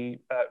replicate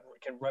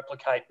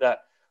that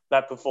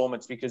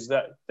performance because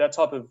that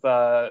type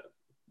of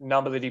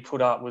number that he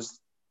put up was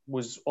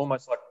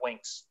almost like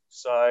winks.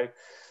 So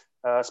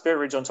Spirit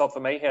Ridge on top for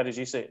me. How did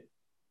you see it?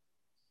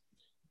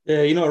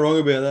 Yeah, you're not wrong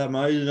about that,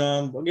 mate.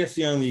 I guess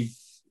the only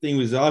thing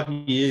with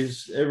Zaki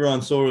is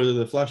everyone saw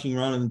the flashing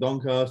run in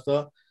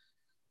Doncaster.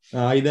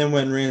 He then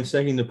went and ran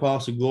second to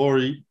Pass of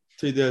Glory,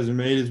 2,000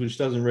 metres, which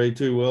doesn't read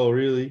too well,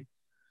 really.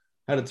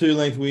 Had a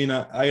 2-length win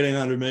at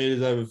 1,800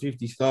 metres over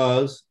 50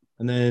 stars.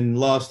 And then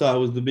last start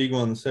was the big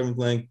one, the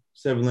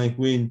 7-length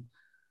win.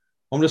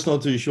 I'm just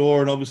not too sure.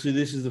 And obviously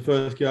this is the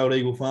first go at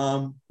Eagle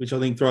Farm, which I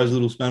think throws a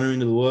little spanner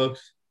into the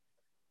works.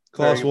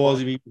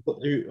 Class-wise, if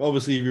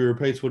he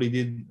repeats what he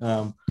did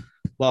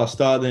last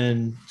start,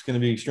 then it's going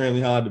to be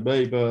extremely hard to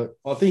beat. But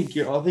I think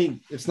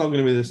it's not going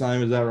to be the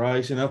same as that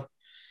race. And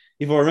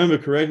if I remember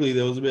correctly,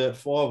 there was about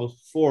 4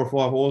 or 5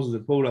 horses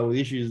that pulled up with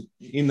issues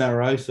in that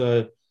race.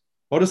 So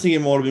I just think it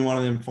might have been one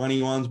of them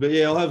funny ones. But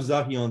yeah, I'll have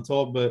Zaki on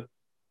top. But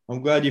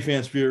I'm glad you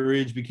found Spirit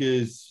Ridge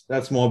because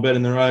that's my bet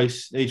in the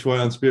race. Each way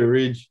on Spirit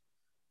Ridge,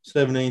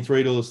 $17,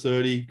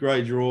 $3.30.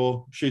 Great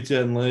draw. Shoots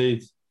out and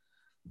leads.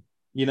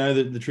 You know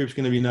that the trip's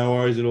going to be no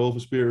worries at all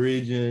for Spirit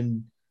Ridge.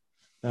 And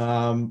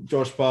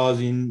Josh Parr's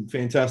in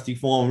fantastic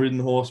form, ridden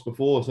the horse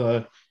before.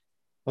 So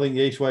I think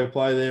the each way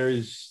play there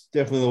is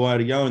definitely the way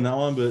to go in that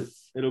one. But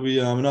it'll be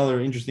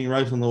another interesting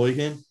race on the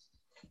weekend.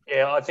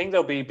 Yeah, I think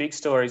there'll be big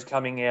stories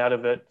coming out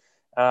of it.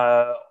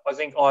 I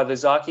think either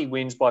Zaki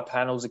wins by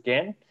panels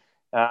again,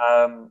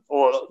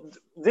 or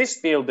this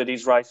field that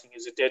he's racing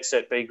is a dead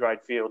set B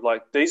grade field.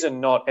 Like these are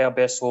not our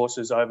best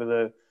horses over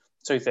the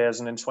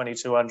 2,000 and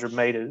 2,200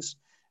 metres.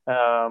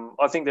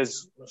 I think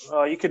there's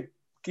you could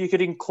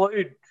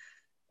include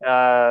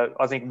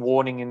I think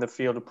Warning in the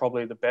field are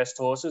probably the best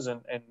horses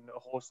and a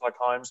horse like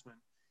Homesman.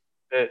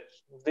 But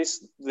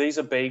these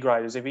are B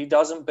graders. If he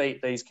doesn't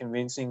beat these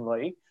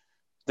convincingly,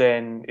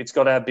 then it's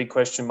got to have big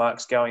question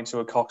marks going to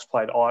a Cox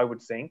Plate, I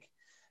would think.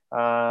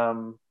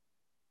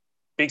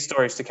 Big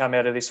stories to come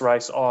out of this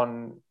race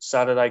on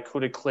Saturday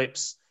could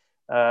eclipse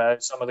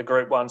some of the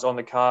Group 1s on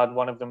the card.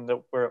 One of them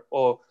that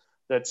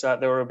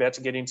they were about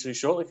to get into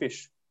shortly,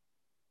 Fish.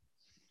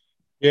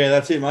 Yeah,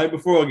 that's it, mate.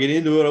 Before I get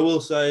into it, I will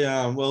say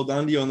well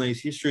done to you on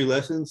these history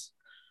lessons.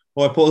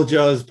 I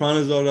apologise,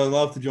 punters. I'd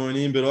love to join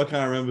in, but I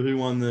can't remember who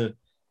won the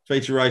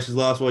feature races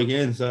last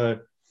weekend, so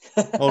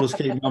I'll just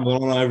keep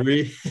mumbling on over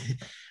here.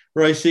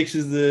 Race 6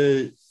 is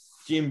the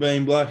Jim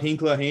Beam Black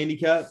Hinkler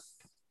Handicap,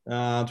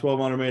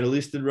 1,200 metre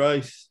listed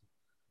race.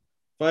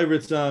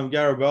 Favourites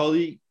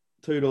Garibaldi,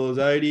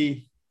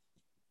 $2.80.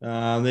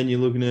 Then you're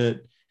looking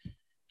at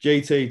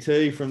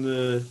GTT from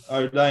the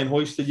O'Dane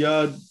Hoisted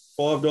Yard,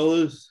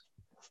 $5.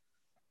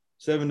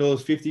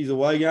 $7.50 is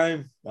away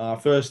game.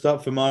 First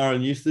up for Mara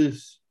and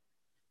Eustace.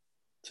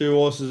 2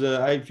 horses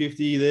at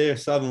 $8.50 there.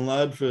 Southern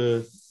Lad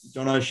for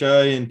John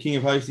O'Shea and King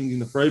of Hastings in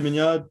the Freedman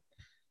Yard.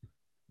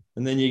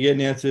 And then you're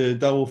getting out to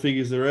double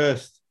figures the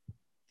rest.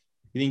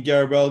 You think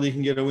Garibaldi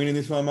can get a win in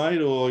this one,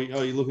 mate, or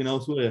are you looking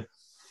elsewhere?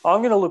 I'm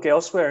going to look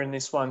elsewhere in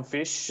this one,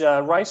 Fish.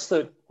 Race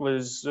that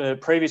was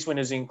previous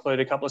winners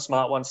include a couple of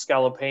smart ones,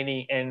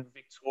 Scalapini and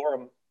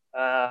Victorum,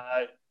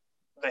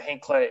 the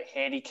Hinkler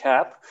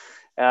Handicap.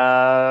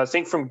 I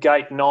think from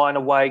gate 9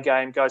 away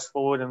game goes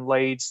forward and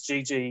leads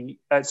GTT,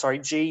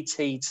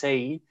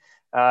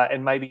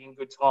 and maybe in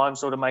good time,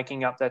 sort of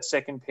making up that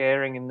second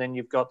pairing. And then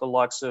you've got the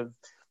likes of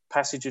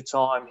Passage of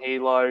Time,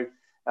 Hilo,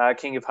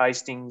 King of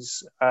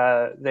Hastings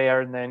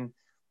there, and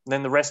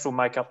then the rest will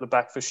make up the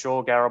back for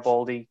sure.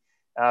 Garibaldi,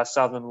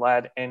 Southern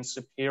Lad, and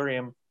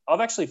Superior.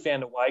 I've actually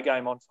found a away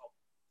game on top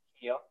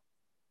here.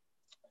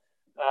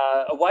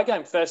 Away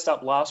game first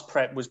up last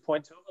prep was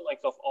 0.2 of a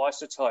length off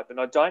Isotope, and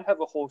I don't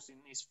have a horse in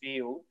this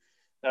field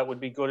that would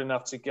be good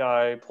enough to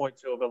go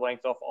 0.2 of a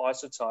length off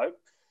Isotope.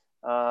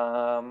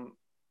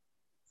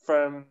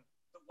 From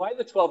the way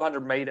the 1200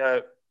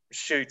 metre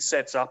shoot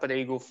sets up at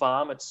Eagle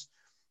Farm,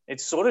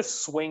 it sort of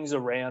swings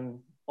around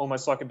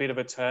almost like a bit of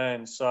a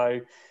turn.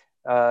 So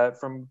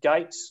from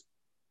gate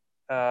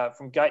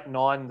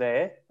 9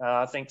 there,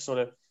 I think sort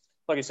of,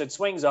 like I said,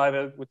 swings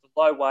over with the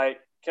low weight.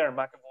 Karen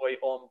McAvoy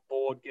on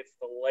board gets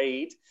the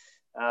lead.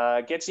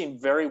 Gets in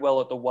very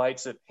well at the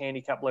weights at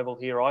handicap level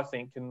here, I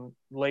think, can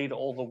lead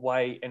all the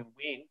way and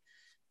win.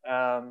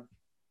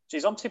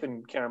 I'm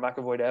tipping Karen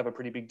McAvoy to have a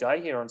pretty big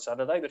day here on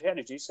Saturday, but how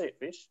did you see it,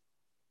 Fish?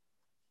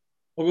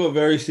 I've got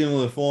very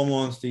similar form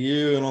lines to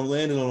you, and I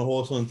landed on a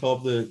horse on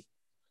top that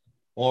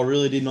I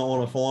really did not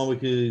want to find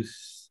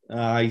because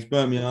he's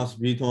burnt me ass a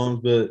few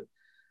times, but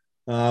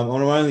I'm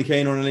only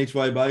keen on an each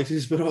way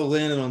basis, but I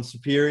landed on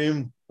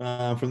Superior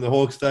from the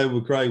Hawk stable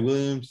with Craig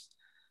Williams.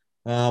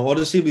 I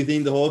just simply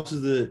think the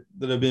horses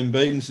that have been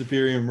beating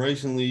Superior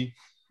recently,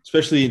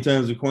 especially in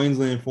terms of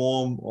Queensland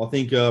form, I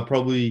think are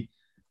probably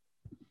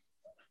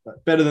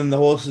better than the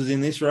horses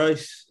in this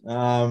race,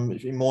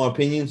 in my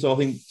opinion. So I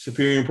think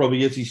Superior probably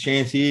gets his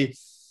chance here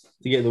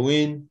to get the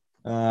win.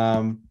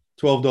 $12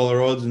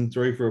 odds and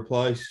 3 for a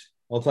place.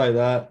 I'll take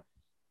that.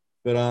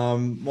 But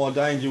my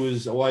danger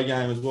was away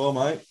game as well,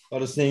 mate. I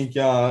just think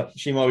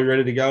she might be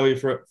ready to go here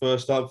for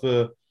first up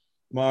for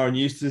Mara and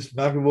Eustace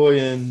McAvoy,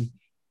 and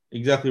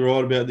exactly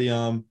right about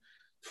the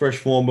fresh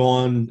form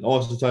behind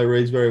Isotope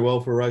reads very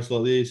well for a race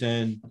like this.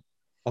 And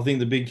I think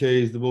the big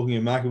key is the booking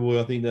of McAvoy.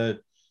 I think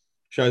that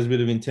shows a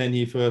bit of intent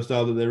here first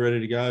up that they're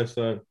ready to go.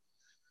 So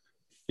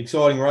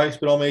exciting race,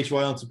 but I'm each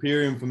way on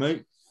Superior for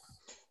me.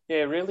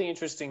 Yeah, really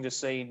interesting to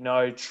see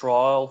no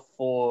trial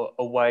for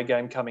away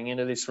game coming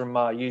into this from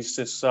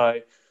Eustace. So,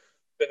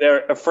 but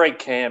they're a freak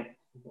camp.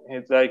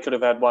 They could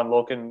have had one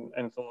look and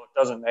thought,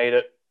 doesn't need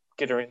it,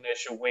 get her in there,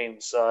 she'll win.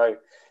 So,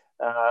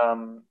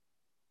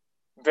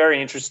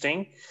 very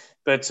interesting.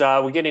 But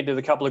we get into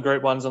the couple of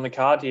group ones on the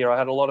card here. I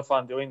had a lot of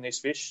fun doing this,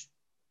 Fish.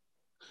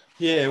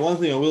 Yeah, one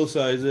thing I will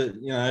say is that,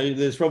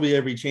 there's probably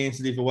every chance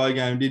that if away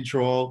game did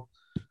trial,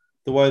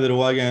 the way that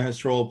away game has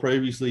trialled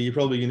previously, you're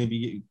probably going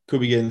to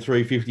could be getting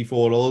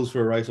 $354 for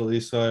a race like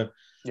this. So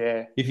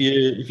yeah, if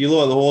you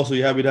like the horse or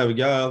you're happy to have a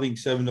go, I think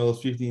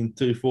 $7.50 and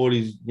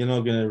 $2.40, you're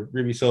not going to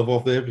rip yourself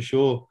off there for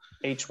sure.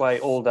 Each way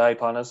all day,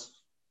 punters.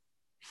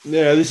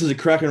 Yeah, this is a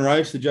cracking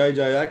race, the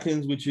JJ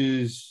Atkins, which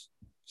is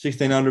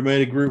 1,600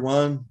 metre Group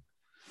 1.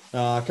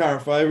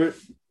 Current favourite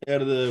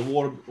out of the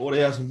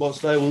Waterhouse and Bott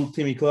stable,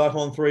 Timmy Clark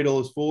on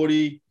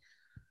 $3.40.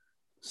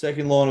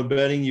 Second line of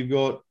betting, you've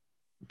got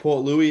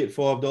Port Louis at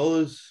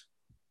 $5.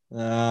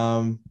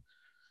 Then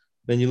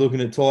you're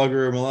looking at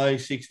Tiger or Malay,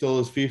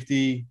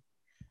 $6.50.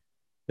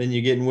 Then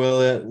you're getting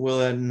well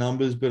out in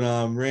numbers. But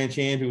Ranch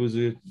Hand, who was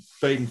a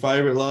beaten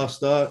favourite last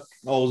start,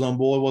 I was on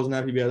board, wasn't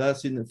happy about that,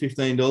 sitting at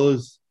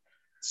 $15.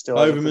 Still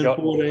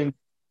Overman,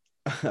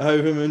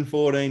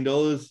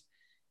 $14.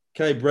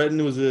 Cape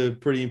Breton was a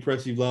pretty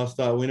impressive last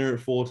start winner at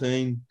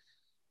 $14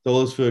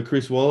 for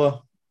Chris Waller.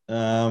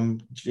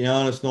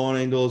 Giannis,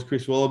 $19,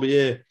 Chris Waller. But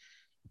yeah,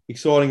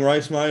 exciting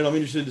race, mate. I'm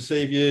interested to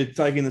see if you're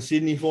taking the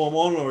Sydney form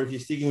on or if you're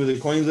sticking with a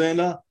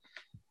Queenslander.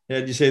 How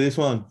did you see this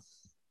one?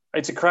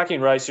 It's a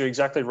cracking race. You're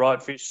exactly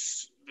right,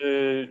 Fish.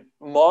 The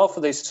mile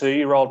for these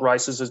 2-year-old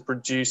races has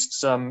produced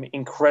some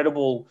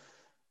incredible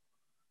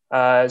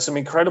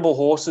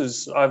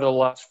horses over the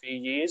last few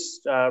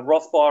years.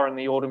 Rothfire and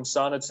the Autumn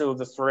Sun are 2 of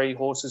the 3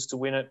 horses to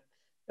win it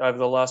over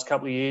the last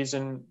couple of years.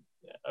 And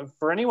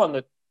for anyone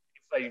that,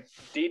 if they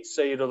did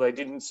see it or they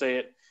didn't see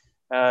it,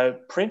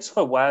 Prince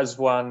Fawaz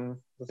won,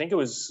 I think it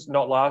was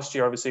not last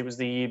year, obviously it was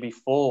the year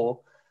before.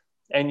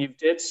 And you've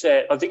dead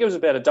set, I think it was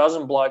about a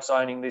dozen blokes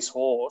owning this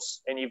horse,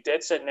 and you've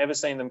dead set never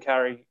seen them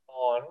carry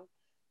on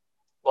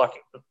like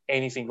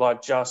anything,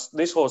 like just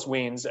this horse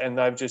wins, and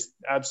they've just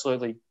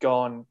absolutely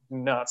gone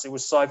nuts. It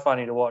was so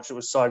funny to watch. It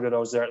was so good. I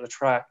was there at the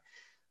track.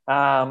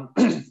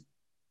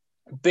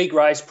 Big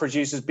race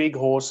produces big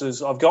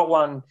horses. I've got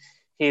one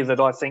here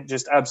that I think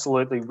just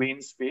absolutely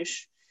wins,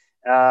 Fish.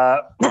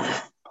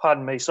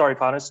 Pardon me. Sorry,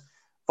 punters.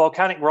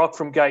 Volcanic Rock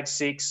from gate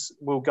 6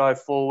 will go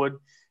forward.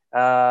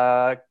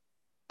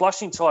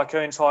 Blushing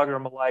Tycoon, Tiger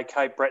and Malay,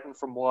 Cape Breton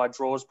from wide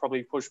draws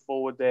probably push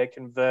forward there.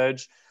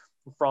 Converge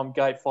from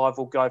gate 5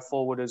 will go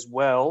forward as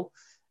well.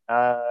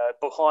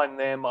 Behind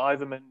them,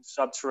 Overman,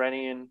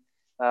 Subterranean,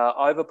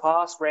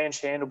 Overpass.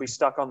 Ranch Hand will be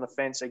stuck on the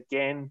fence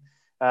again.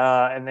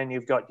 And then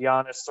you've got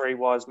Giannis, 3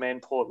 Wise Men,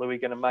 Port Louis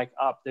going to make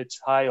up the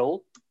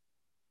tail.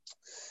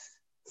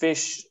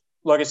 Fish,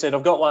 like I said,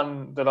 I've got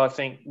one that I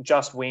think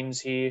just wins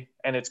here,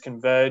 and it's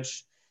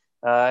Converge.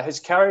 Has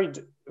carried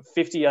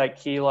 58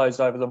 kilos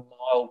over the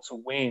mile to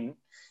win,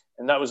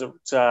 and that was at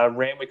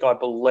Randwick, I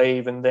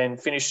believe, and then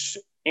finished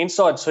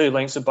inside 2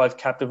 lengths of both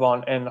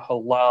Captivon and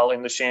Halal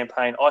in the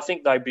Champagne. I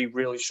think they'd be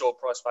really short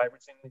price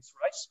favourites in this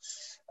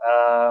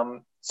race.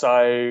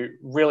 So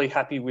really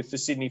happy with the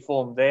Sydney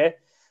form there.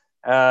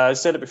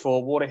 Said it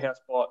before, Waterhouse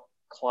Bot,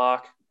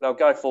 Clark, they'll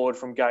go forward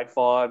from gate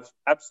 5,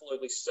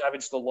 absolutely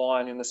savage the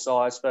line in the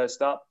size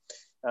first up.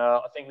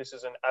 I think this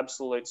is an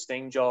absolute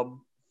sting job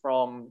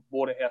from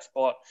Waterhouse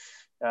Bot,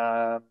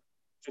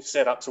 just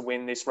set up to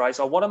win this race.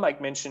 I want to make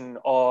mention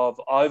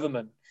of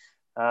Overman.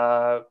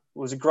 It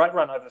was a great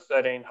run over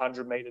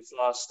 1,300 metres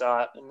last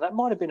start, and that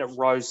might have been at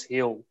Rose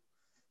Hill.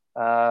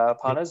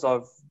 Punters,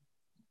 I've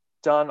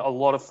done a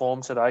lot of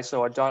form today,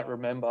 so I don't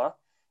remember.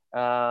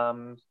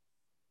 Rose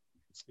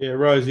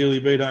Hill, he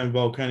beat home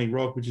Volcanic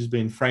Rock, which has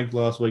been franked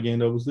last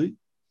weekend, obviously.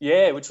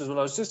 Yeah, which was what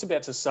I was just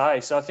about to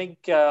say. So I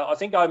think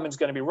Overman's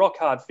going to be rock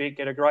hard fit,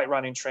 get a great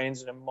run in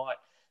transit, and might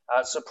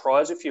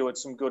surprise a few at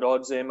some good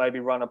odds there, maybe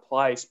run a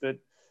place. But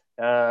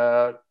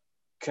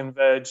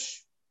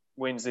Converge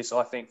wins this,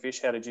 I think.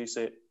 Fish, how did you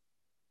see it?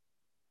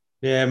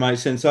 Yeah, mate,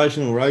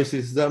 sensational race.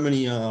 There's that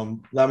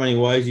many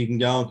ways you can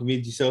go and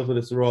convince yourself that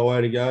it's the right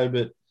way to go.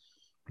 But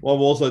I've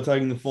also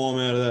taken the form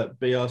out of that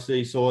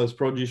BRC size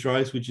produce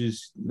race, which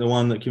is the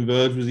one that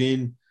Converge was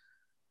in.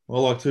 I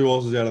like 2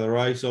 horses out of the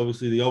race,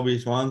 obviously the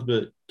obvious ones,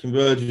 but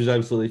Converge was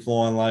absolutely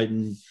flying late,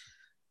 and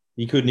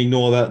you couldn't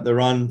ignore that,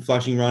 the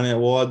flashing run out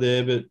wide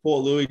there. But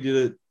Port Louis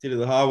did it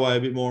the hard way,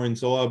 a bit more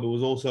inside, but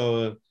was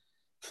also a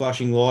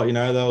flashing light. They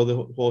were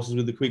the horses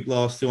with the quick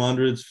last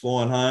 200s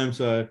flying home.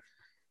 So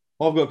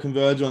I've got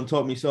Converge on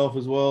top myself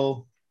as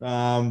well.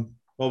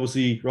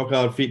 Obviously, rock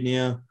hard fit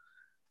now.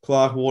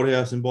 Clark,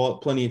 Waterhouse and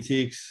Bott, plenty of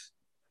ticks.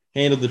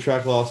 Handled the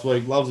track last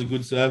week, loves a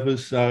good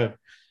surface. So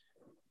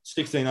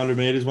 1,600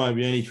 metres won't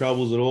be any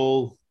troubles at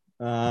all.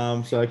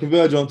 So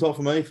Converge on top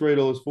for me,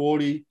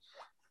 $3.40.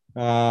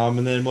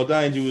 And then my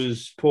danger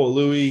was Port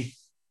Louis.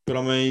 But,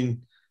 I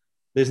mean,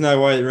 there's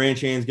no way that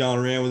Ranch Hand's going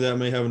around without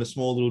me having a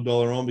small little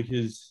dollar on,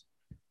 because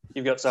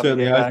you've got something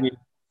certainly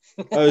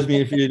owes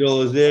me a few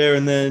dollars there.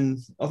 And then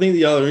I think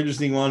the other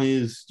interesting one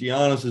is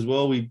Giannis as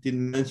well. We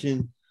didn't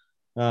mention.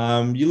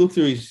 You look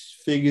through his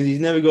figures, he's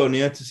never gotten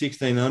out to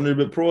 1,600,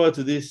 but prior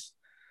to this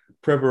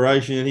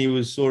preparation, he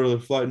was sort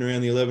of floating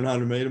around the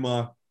 1,100 metre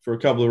mark for a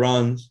couple of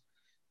runs.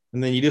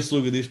 And then you just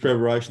look at this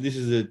preparation. This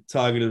is a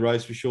targeted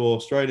race for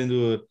sure. Straight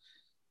into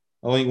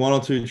I think 1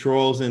 or 2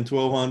 trials, then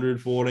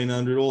 1,200,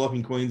 1,400, all up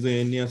in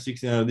Queensland, now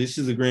 1,600. This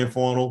is the grand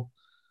final.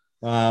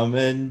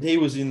 And he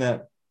was in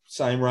that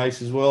same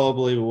race as well, I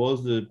believe it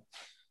was, the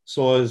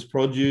size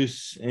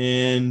produce.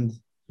 And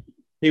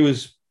he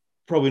was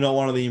probably not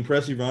one of the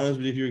impressive runners,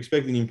 but if you're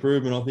expecting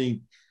improvement, I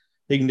think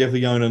he can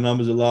definitely go into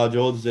numbers at large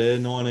odds there,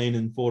 19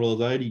 and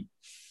 $4.80.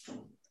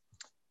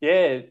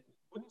 Yeah,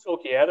 wouldn't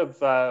talk you out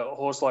of a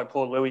horse like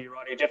Port Louis. You're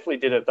right. He definitely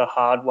did it the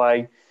hard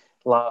way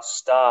last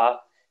start.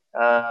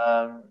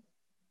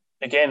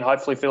 Again,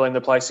 hopefully filling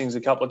the placings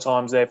a couple of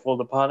times there for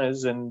the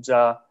punters, and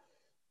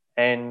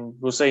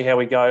we'll see how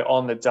we go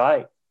on the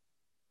day.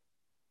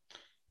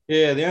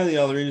 Yeah, the only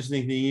other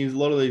interesting thing is a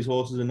lot of these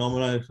horses are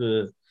nominated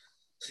for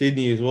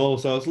Sydney as well,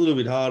 so it's a little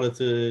bit harder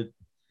to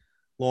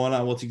line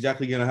up what's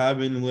exactly going to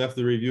happen, and we'll have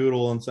to review it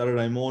all on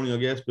Saturday morning, I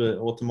guess,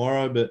 or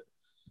tomorrow. But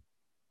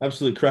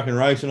absolute cracking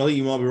race, and I think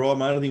you might be right,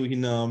 mate. I think we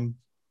can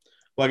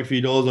whack a few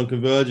dollars on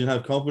Converge and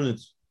have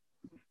confidence.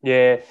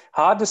 Yeah,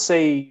 hard to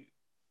see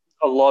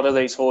a lot of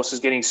these horses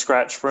getting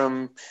scratched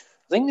from.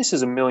 I think this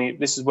is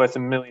worth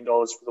 $1 million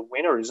for the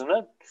winner, isn't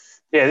it?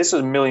 Yeah, this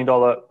is $1 million.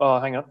 Oh,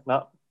 hang on,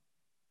 no.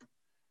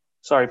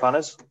 Sorry,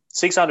 punters.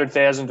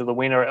 600,000 to the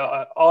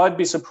winner. I'd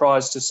be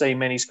surprised to see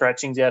many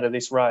scratchings out of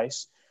this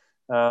race,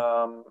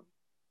 but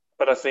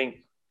I think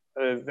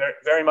very,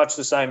 very much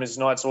the same as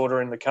Knight's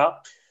Order in the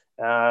Cup.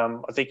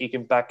 I think you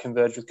can back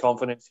Converge with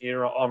confidence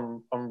here.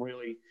 I'm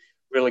really,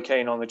 really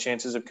keen on the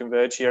chances of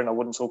Converge here, and I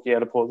wouldn't talk you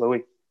out of Port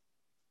Louis.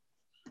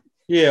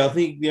 Yeah, I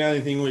think the only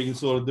thing we can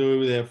sort of do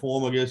with our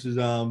form, I guess, is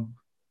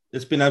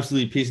it's been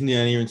absolutely pissing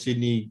down here in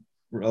Sydney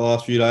the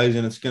last few days,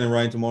 and it's going to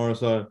rain tomorrow.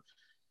 So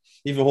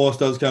if a horse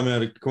does come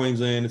out of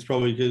Queensland, it's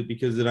probably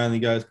because it only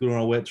goes good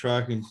on a wet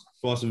track, and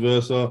vice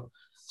versa.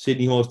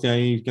 Sydney horse down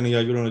here is going to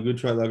go good on a good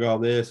track, they'll go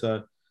up there.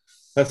 So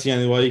that's the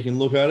only way you can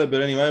look at it.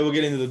 But anyway, we'll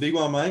get into the big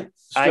one, mate.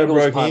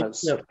 Stradbroke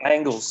punters. Yep.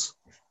 Angles.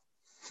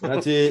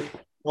 That's it.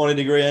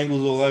 90-degree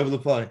angles all over the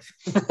place.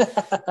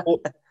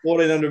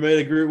 1,400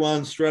 metre Group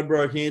 1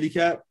 Stradbroke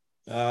Handicap.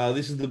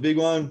 This is the big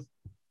one.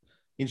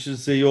 Interested to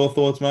see your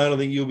thoughts, mate. I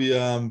think you'll be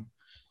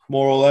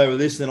more all over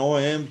this than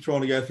I am,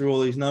 trying to go through all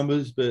these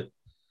numbers. But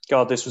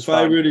God, this was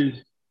favourite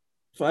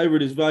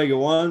is Vega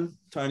 1,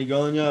 Tony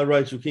Gollinger,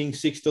 Rachel King,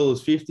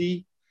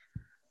 $6.50.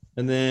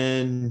 And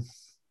then,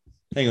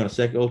 hang on a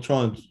sec, I'll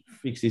try and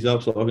fix this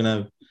up so I can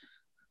have.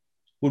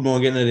 Wouldn't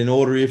mind getting it in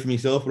order here for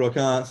myself, but I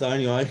can't. So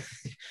anyway,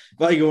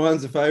 Vega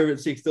 1's the favourite,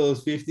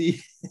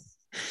 $6.50.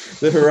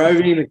 The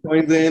Harrovian, the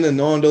Queensland, and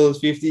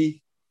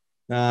 $9.50.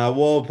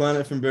 Wild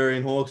Planet from Berry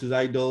and Hawks is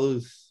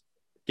 $8.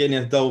 Getting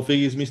out double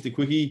figures, Mr.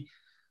 Quickie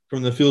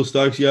from the Phil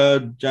Stokes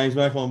yard. James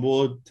Mack on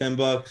board, $10.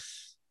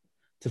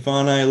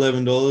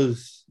 Tefane,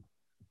 $11.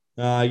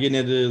 Getting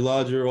out the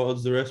larger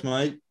odds, the rest,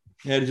 mate.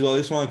 How did you like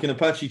this one? Can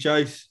Apache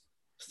Chase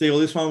steal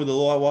this one with the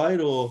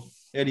lightweight, or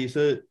how do you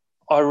see it?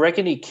 I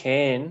reckon he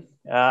can.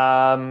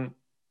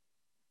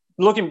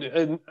 Looking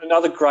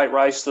another great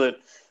race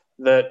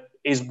that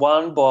is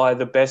won by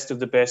the best of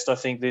the best. I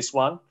think this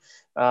one.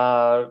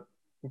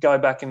 Go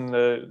back in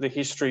the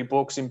history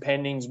books.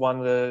 Impending's won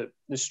the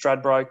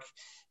Stradbroke,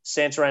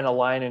 Santa Ana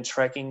Lane and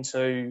Trekking,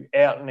 to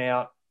out and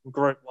out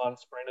Group 1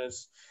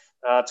 sprinters.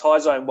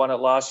 Tyzone won it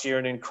last year,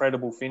 an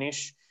incredible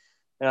finish.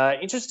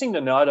 Interesting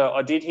to note,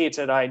 I did hear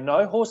today,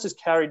 no horse has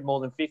carried more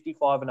than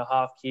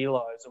 55.5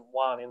 kilos and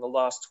won in the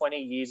last 20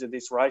 years of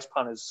this race,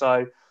 punters.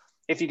 So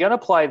if you're going to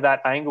play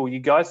that angle, you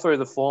go through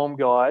the form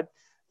guide.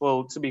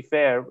 Well, to be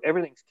fair,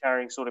 everything's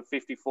carrying sort of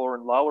 54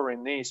 and lower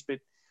in this, but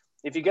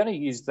if you're going to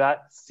use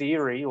that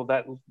theory or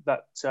that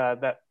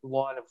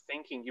line of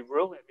thinking, you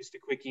rule out Mr.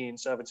 Quickie and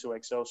Saver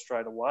 2XL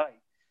straight away.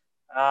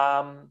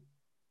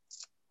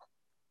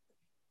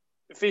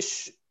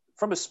 Fish,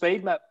 from a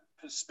speed map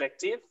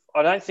perspective,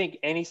 I don't think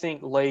anything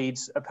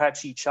leads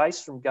Apache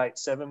Chase from gate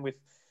 7 with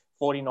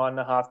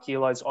 49.5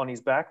 kilos on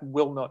his back.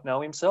 Will not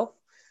know himself.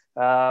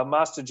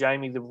 Master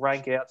Jamie, the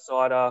rank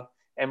outsider,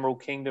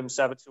 Emerald Kingdom,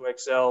 Saver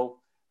 2XL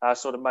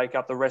sort of make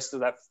up the rest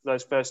of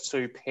those first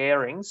two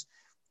pairings.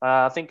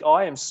 I think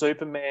I Am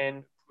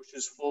Superman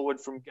pushes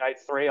forward from gate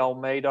 3.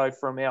 Almedo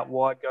from out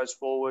wide goes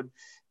forward.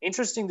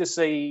 Interesting to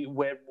see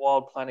where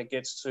Wild Planet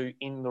gets to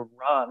in the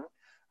run.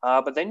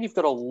 But then you've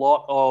got a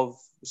lot of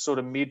sort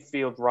of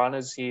midfield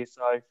runners here.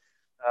 So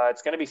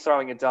it's going to be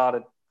throwing a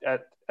dart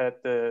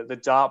at the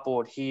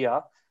dartboard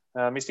here.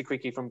 Mr.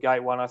 Quickie from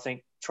gate 1, I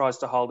think, tries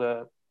to hold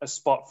a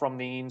spot from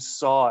the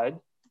inside.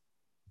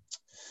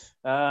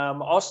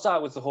 I'll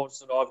start with the horse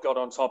that I've got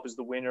on top as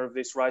the winner of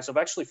this race. I've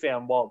actually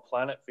found Wild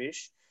Planet,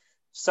 Fish.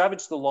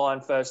 Savage the Line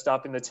first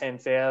up in the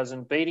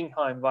 10,000, beating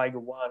home Vega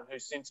 1,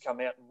 who's since come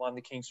out and won the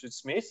Kingsford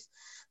Smith.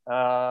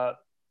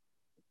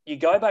 You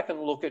go back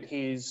and look at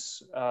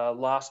his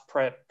last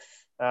prep,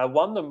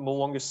 won the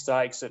Moolonga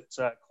Stakes at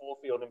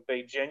Caulfield and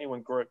beat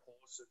genuine group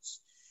horses.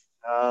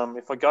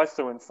 If I go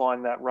through and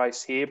find that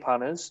race here,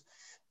 punters,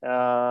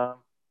 there's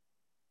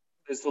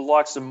the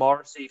likes of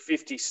Morrissey,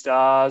 50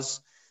 Stars,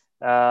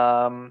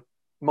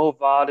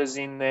 Morvada's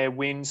in there,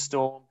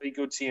 Windstorm, Be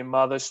Good to Your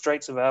Mother,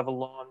 Streets of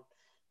Avalon.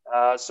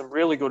 Some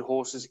really good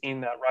horses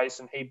in that race,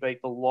 and he beat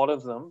a lot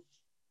of them.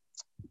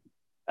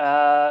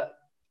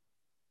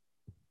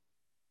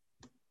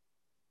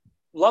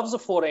 Loves the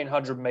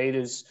 1,400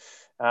 metres.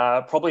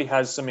 Probably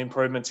has some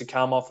improvement to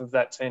come off of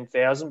that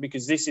 10,000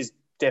 because this is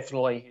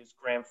definitely his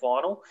grand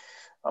final.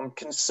 I'm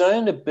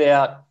concerned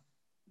about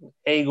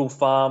Eagle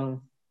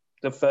Farm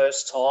the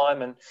first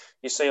time, and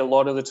you see a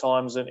lot of the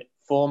times that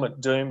form at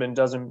Doomben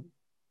doesn't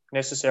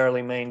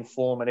necessarily mean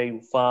form at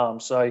Eagle Farm.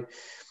 So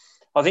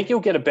I think you'll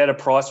get a better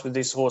price with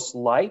this horse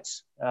late.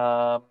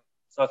 So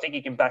I think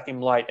you can back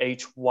him late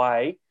each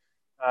way.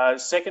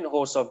 Second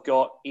horse I've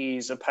got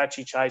is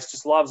Apache Chase.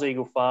 Just loves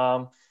Eagle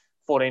Farm,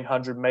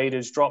 1,400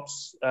 metres,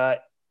 drops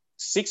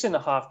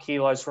 6.5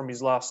 kilos from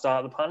his last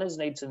start. The punters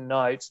need to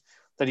note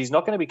that he's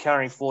not going to be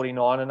carrying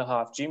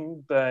 49.5.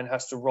 Jim Byrne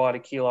has to ride a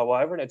kilo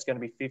over, and it's going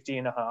to be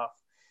 50.5.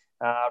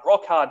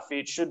 Rock Hard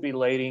Fit should be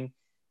leading.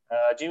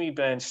 Jimmy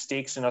Byrne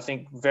sticks, and I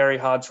think very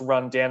hard to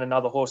run down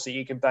another horse that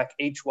you can back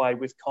each way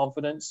with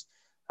confidence.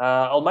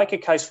 I'll make a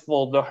case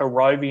for the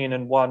Harrovian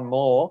and one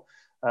more.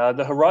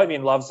 The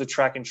Harrovian loves the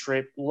track and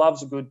trip,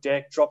 loves a good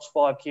deck, drops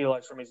 5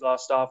 kilos from his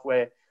last start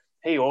where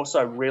he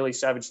also really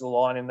savaged the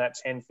line in that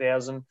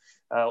 10,000,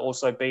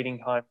 also beating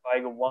home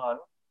Vega 1.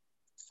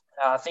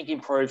 I think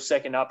improved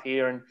second up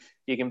here, and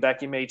you can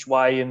back him each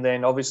way. And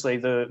then obviously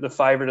the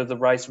favourite of the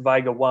race,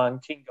 Vega 1,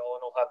 King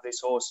Golan, will have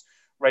this horse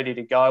ready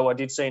to go. I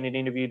did see in an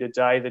interview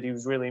today that he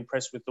was really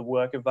impressed with the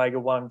work of Vega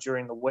 1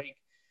 during the week.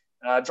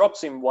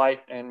 Drops in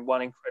weight and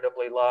won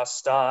incredibly last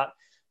start.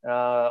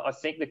 I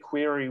think the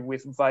query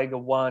with Vega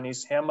 1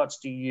 is how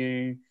much do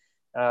you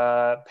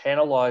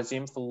penalise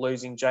him for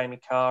losing Jamie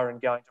Carr and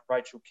going to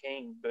Rachel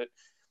King? But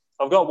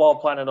I've got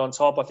Wild Planet on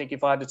top. I think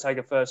if I had to take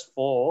a first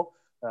 4,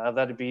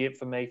 that'd be it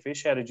for me,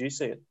 Fish. How did you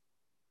see it?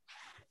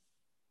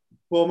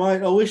 Well,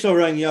 mate, I wish I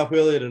rang you up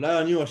earlier today.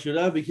 I knew I should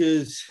have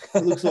because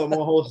it looks like my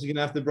horse is going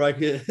to have to break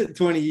a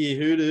 20-year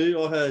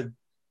hoodoo.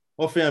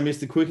 I found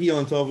Mr. Quickie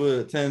on top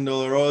of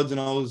 $10 odds,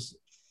 and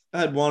I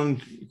had one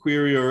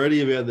query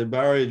already about the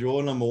barrier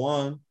draw, number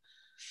 1,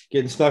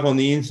 getting stuck on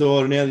the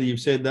inside. And now that you've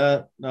said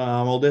that,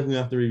 I'll definitely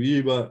have to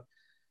review. But,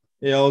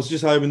 yeah, I was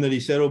just hoping that he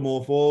settled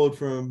more forward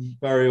from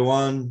barrier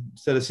 1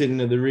 instead of sitting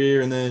at the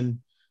rear. And then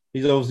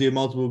he's obviously a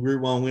multiple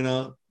Group 1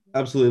 winner,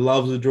 absolutely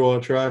loves the dry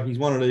track. He's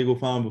won at Eagle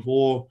Farm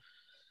before.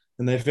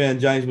 And they found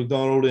James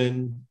McDonald,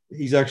 and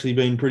he's actually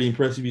been pretty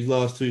impressive his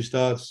last 2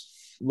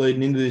 starts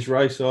leading into this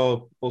race.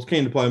 So I was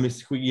keen to play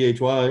Mr. Quickie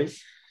each way.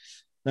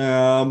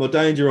 My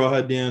danger I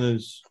had down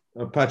is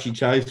Apache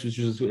Chase, which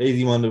was an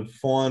easy one to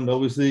find,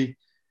 obviously.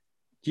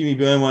 Jimmy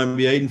Byrne won't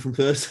be eating from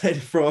Thursday to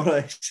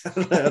Friday.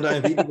 Saturday, I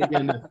don't think he's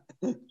going to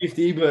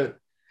 50, but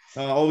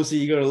obviously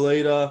you got a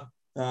leader,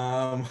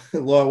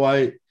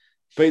 lightweight,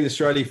 beat the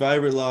Straddy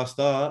favourite last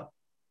start.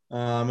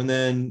 And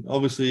then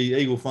obviously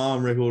Eagle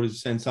Farm record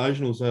is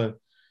sensational. So,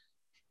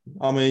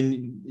 I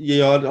mean,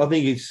 yeah, I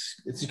think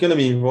it's going to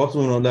be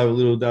impossible not to have a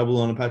little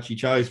double on Apache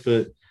Chase.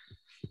 But,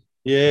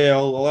 yeah,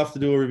 I'll have to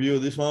do a review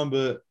of this one.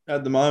 But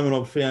at the moment,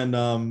 I've found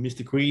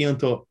Mr. Quiggy on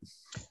top.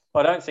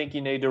 I don't think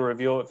you need to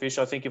review it, Fish.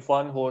 I think if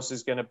one horse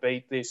is going to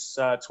beat this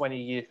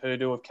 20-year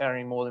hoodoo of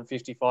carrying more than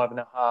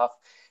 55.5,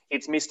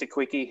 it's Mr.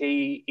 Quickie.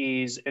 He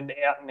is an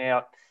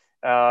out-and-out,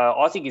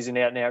 I think he's an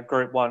out-and-out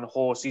Group 1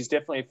 horse. He's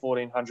definitely a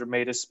 1,400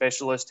 metres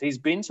specialist. He's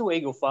been to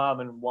Eagle Farm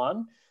and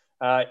won.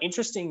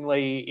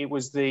 Interestingly, it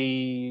was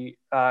the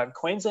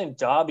Queensland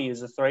Derby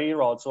as a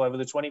 3-year-old, so over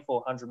the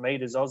 2,400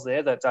 metres. I was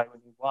there that day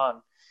when he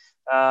won.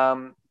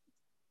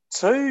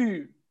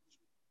 Two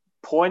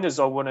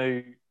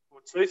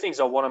things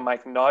I want to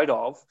make note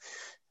of.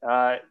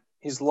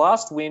 His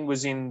last win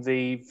was in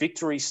the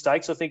Victory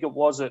Stakes, I think it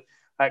was at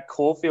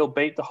Caulfield,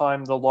 beat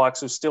home the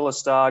likes of Still a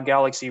Star,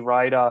 Galaxy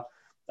Raider,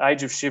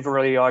 Age of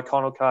Chivalry,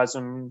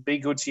 Iconoclasm, Be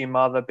Good to Your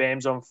Mother,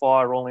 Bam's on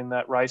Fire, all in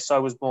that race.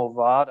 So was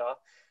Morvada.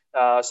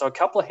 So a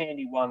couple of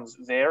handy ones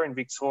there in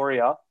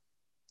Victoria.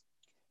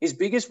 His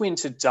biggest win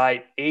to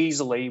date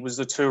easily was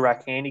the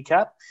Toorak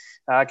Handicap.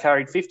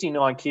 Carried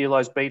 59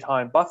 kilos, beat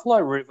home Buffalo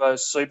River,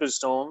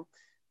 Superstorm,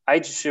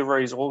 Age of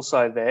Chivalry is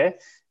also there.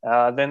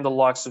 Then the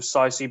likes of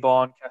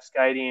Sosibon,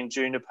 Cascadian,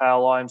 Juniper,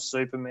 I Am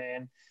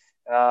Superman.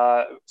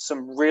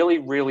 Some really,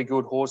 really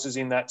good horses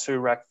in that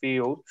two-rack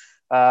field.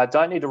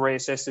 Don't need to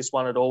reassess this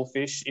one at all,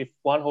 Fish. If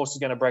one horse is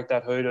going to break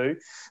that hoodoo,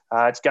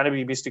 it's going to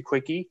be Mr.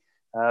 Quickie.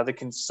 The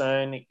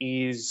concern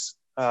is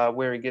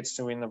where he gets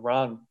to in the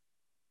run.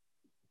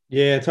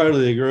 Yeah,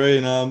 totally agree.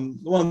 And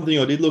one thing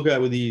I did look at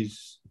with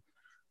his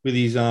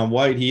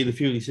weight here, the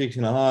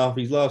 56.5,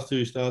 his last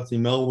two starts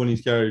in Melbourne,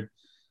 he's carried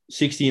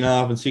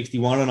 60.5 and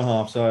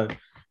 61.5. So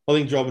I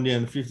think dropping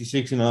down to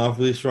 56.5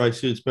 for this race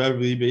suits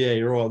perfectly. But yeah,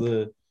 you're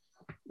right.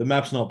 The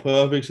map's not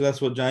perfect, so that's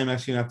what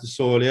J-Mac's going to have to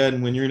sort out.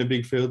 And when you're in a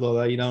big field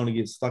like that, you don't want to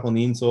get stuck on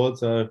the inside.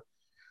 So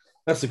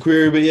that's the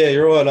query. But yeah,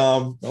 you're right.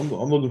 I'm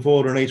looking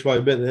forward to an each way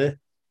bet there.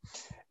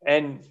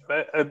 And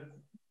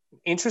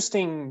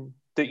interesting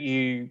that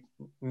you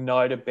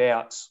note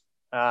about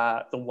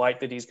the weight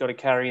that he's got to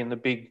carry in the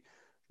big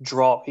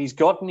drop. He's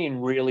gotten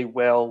in really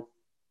well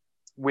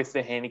with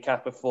the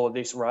handicap before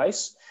this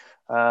race.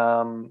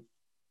 I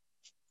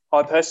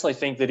personally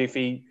think that if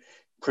he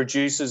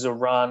produces a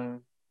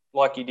run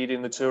like he did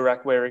in the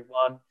Toorak where he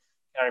won,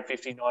 carrying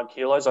 59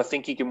 kilos, I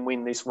think he can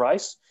win this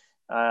race.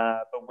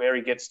 But where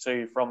he gets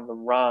to from the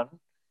run,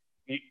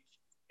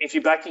 if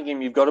you're backing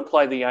him, you've got to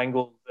play the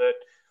angle that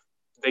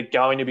they're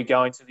going to be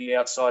going to the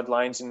outside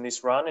lanes in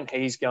this run, and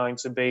he's going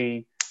to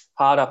be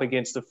hard up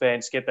against the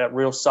fence, get that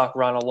real suck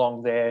run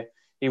along there.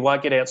 He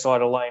won't get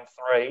outside of lane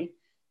 3,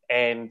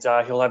 and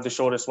he'll have the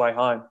shortest way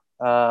home.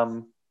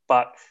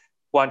 But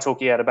won't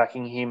talk you out of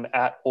backing him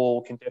at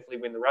all. Can definitely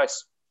win the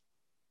race.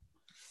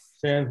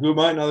 Sounds good,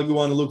 mate. Another good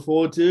one to look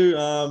forward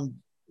to.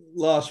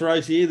 Last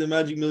race here, the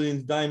Magic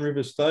Millions Dane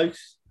River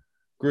Stakes,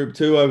 Group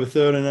 2 over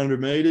 1,300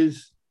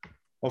 metres.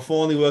 I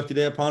finally worked it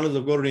out, punters.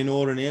 I've got it in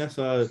order now.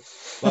 So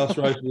last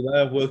race of the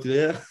day, I've worked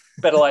it out.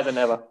 Better late than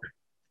never.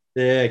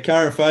 Yeah,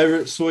 current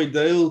favourite, Sweet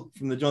Deal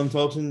from the John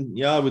Thompson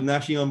yard with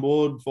Nashi on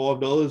board,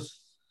 $5.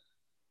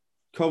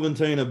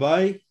 Coventina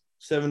Bay,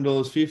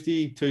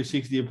 $7.50,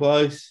 $2.60 a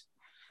place.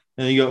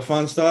 And you got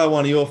Fun Star,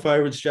 one of your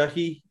favourites,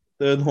 Jackie,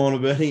 third line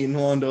of betting at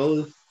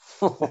 $9.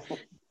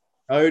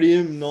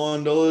 Odium,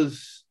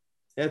 $9.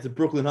 Out to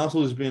Brooklyn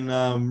Hustle has been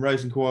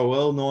racing quite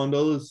well,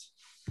 $9.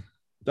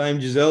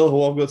 Dame Giselle,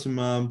 who I've got some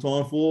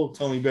time for,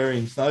 Tommy Berry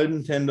and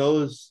Snowden,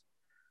 $10.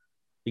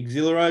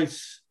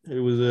 Exhilarates,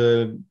 who was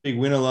a big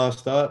winner last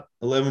start,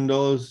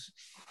 $11.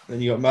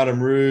 Then you got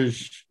Madame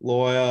Rouge,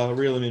 Lawyer,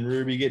 Reel 'em in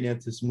Ruby, getting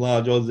out to some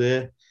large odds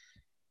there.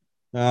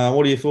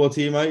 What are your thoughts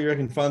here, mate? You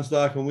reckon Fun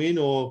Star can win?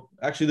 Or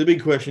actually, the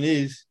big question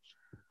is,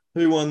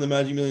 who won the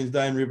Magic Millions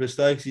Dane River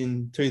Stakes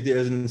in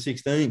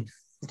 2016?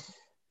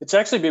 It's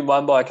actually been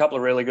won by a couple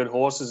of really good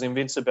horses,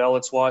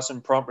 Invincible, Twice,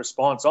 and Prompt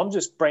Response. I'm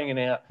just bringing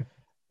out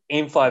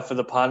info for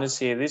the punters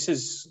here.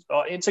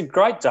 It's a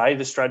great day,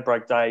 the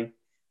Stradbroke Day.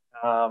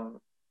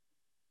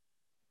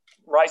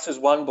 Races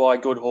won by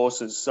good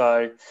horses.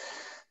 So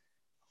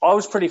I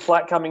was pretty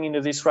flat coming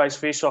into this race,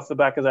 Fish, off the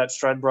back of that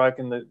Stradbroke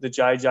and the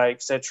JJ,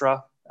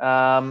 etc.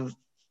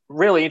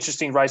 Really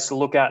interesting race to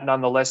look at,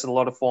 nonetheless. A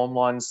lot of form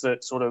lines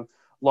that sort of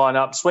line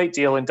up. Sweet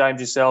Deal and Dame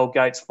Giselle,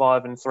 gates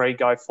 5 and 3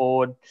 go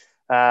forward.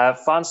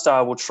 Fun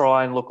Star will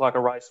try and look like a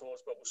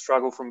racehorse, but will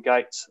struggle from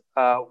gate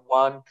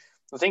 1.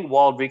 I think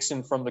Wild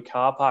Vixen from the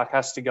car park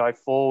has to go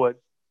forward.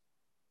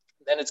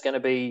 Then it's going to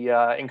be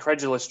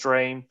Incredulous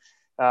Dream,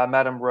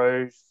 Madame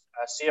Rouge,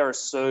 Sierra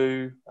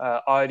Sue,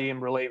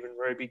 Odium, Relieve and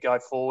Ruby go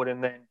forward.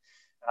 And then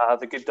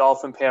the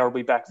Godolphin pair will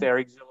be back there,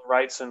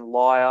 Exhilarates and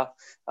Liar.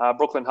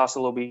 Brooklyn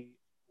Hustle will be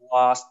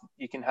last.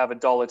 You can have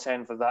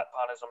 $1.10 for that,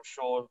 punters. I'm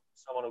sure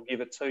someone will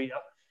give it to you.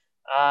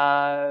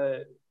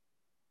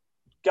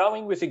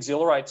 Going with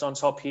Exhilarates on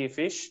top here,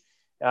 Fish.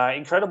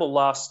 Incredible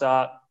last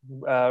start.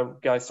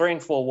 Go 3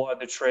 and 4 wide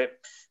the trip.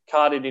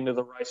 Carted into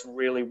the race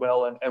really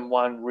well and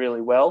won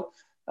really well.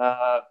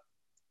 I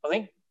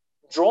think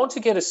drawn to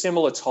get a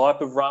similar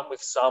type of run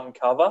with some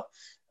cover.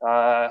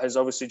 Has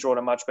obviously drawn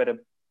a much better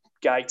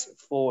gate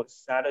for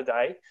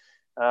Saturday.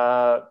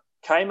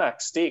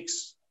 K-Mac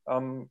sticks.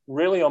 I'm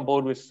really on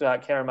board with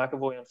Karen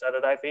McAvoy on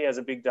Saturday. If he has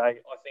a big day,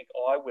 I think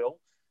I will.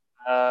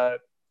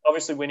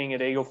 Obviously, winning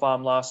at Eagle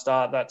Farm last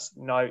start, that's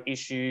no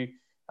issue.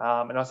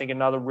 And I think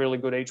another really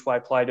good each-way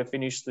play to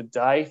finish the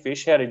day.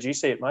 Fish, how did you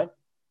see it, mate?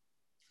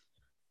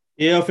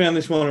 Yeah, I found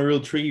this one a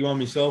real tricky one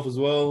myself as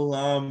well.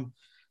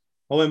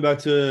 I went back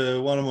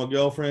to one of my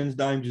girlfriends,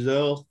 Dame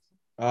Giselle.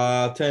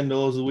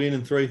 $10 a win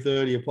and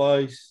 $3.30 a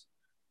place.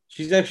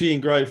 She's actually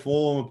in great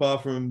form,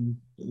 apart from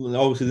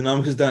obviously the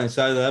numbers don't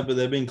say that, but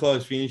they've been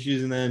close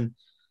finishes. And then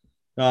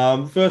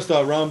first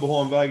start run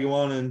behind Vega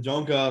One and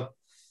Jonker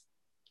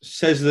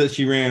says that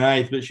she ran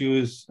eighth, but she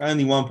was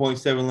only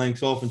 1.7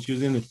 lengths off, and she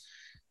was in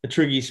a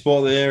tricky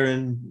spot there.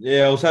 And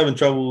yeah, I was having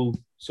trouble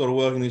sort of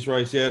working this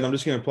race out. And I'm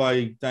just going to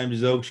play Dame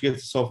Giselle. She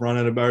gets a soft run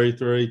out of barrier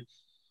 3,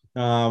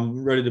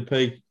 ready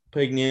to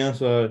peak now.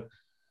 So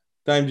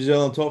Dame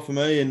Giselle on top for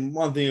me. And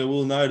one thing I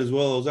will note as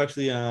well, I was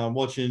actually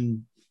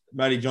watching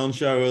Matty John's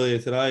show earlier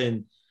today,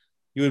 and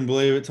you wouldn't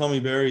believe it,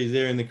 Tommy Berry is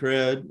there in the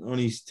crowd on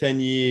his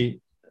 10-year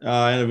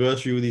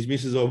anniversary with his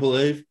missus, I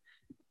believe.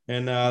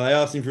 And they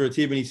asked him for a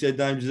tip, and he said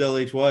Dame Giselle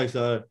each way.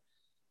 So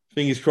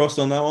fingers crossed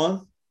on that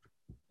one.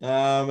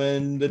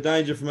 And the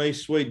danger for me,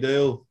 Sweet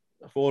Deal,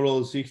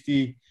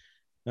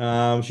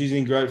 $4.60. She's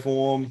in great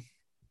form.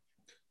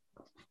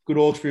 Good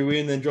Hawkesbury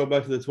win, then dropped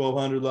back to the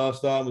 1200 last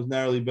start and was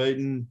narrowly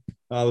beaten.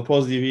 The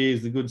positive here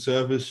is the good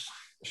surface.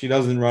 She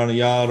doesn't run a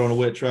yard on a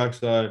wet track,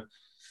 so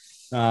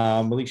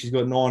I think she's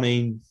got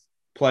 19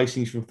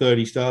 placings from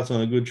 30 starts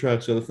on a good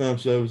track. So the firm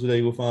service at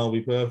Eagle Farm will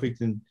be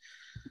perfect and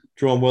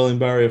drawn well in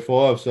barrier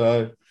 5.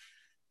 So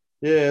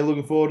yeah,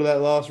 looking forward to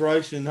that last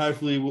race, and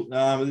hopefully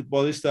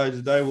by this stage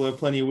of the day we'll have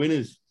plenty of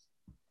winners.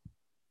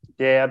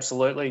 Yeah,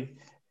 absolutely.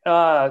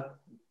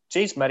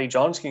 Geez, Matty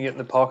Johns can get in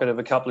the pocket of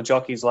a couple of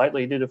jockeys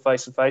lately. He did a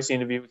face-to-face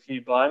interview with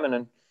Hugh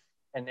Bowman,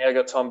 and now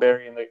got Tommy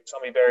Berry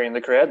in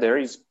the crowd there.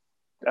 He's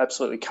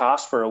absolutely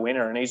cast for a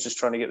winner, and he's just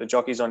trying to get the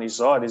jockeys on his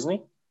side, isn't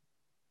he?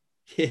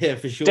 Yeah,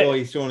 for sure.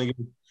 He's trying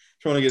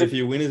to get a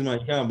few winners,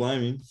 mate. You can't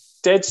blame him.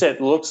 Dead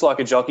Set looks like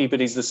a jockey, but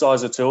he's the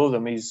size of 2 of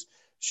them. He's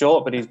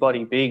short, but he's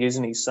bloody big,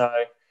 isn't he? So,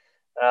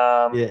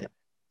 Yeah.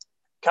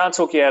 Can't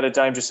talk you out of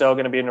Dame Giselle,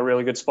 going to be in a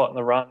really good spot in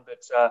the run,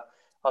 but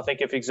I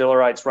think if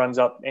Exhilarates runs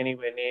up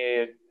anywhere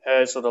near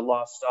her sort of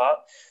last start,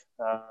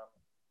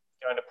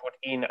 going to put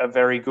in a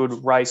very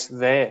good race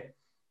there.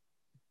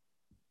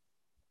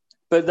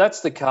 But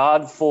that's the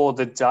card for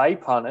the day,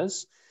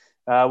 punters.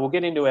 We'll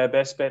get into our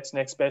best bets,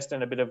 next best,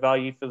 and a bit of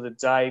value for the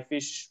day.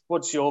 Fish,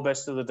 what's your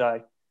best of the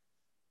day?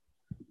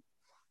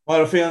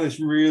 I found this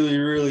really,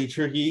 really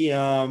tricky.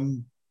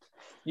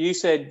 You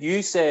said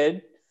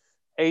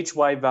each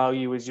way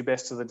value is your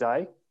best of the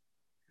day.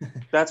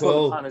 That's what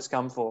the punters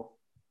come for.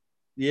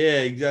 Yeah,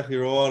 exactly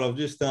right. I've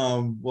just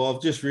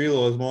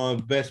realised my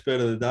best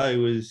bet of the day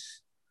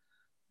was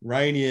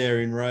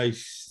Rainier in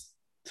race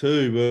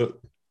 2, but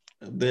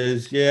at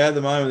the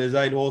moment there's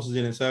 8 horses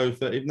in it. So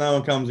if no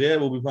one comes out,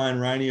 we'll be playing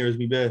Rainier as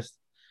my best.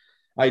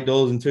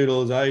 $8 and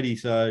 $2.80.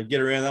 So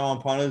get around that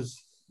one,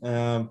 punters.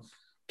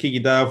 Kick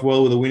your day off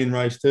well with a win in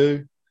race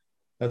 2.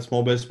 That's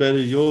my best bet.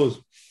 Who's yours?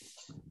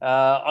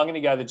 I'm going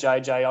to go the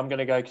JJ. I'm going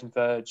to go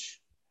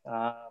Converge.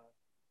 I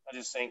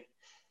just think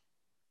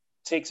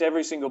ticks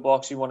every single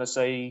box you want to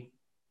see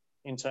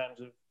in terms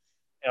of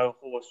our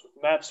horse.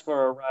 Maps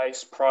for a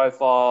race,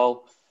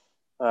 profile,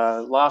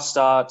 last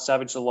start,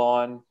 Savage the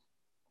Line,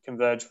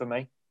 Converge for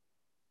me.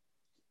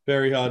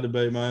 Very hard to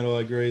beat, mate. I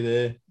agree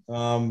there.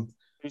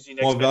 Who's your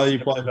next my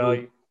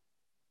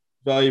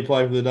value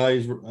play for the day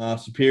is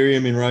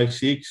Superium in race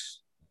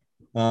 6.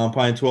 Paying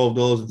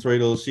 $12 and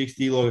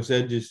 $3.60. Like I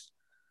said, just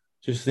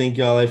think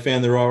they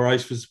found the right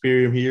race for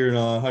Superium here, and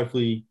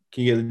hopefully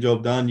can get the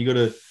job done. You got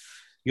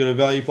a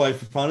value play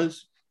for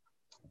punters?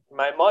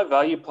 Mate, my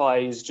value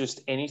play is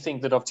just anything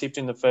that I've tipped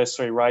in the first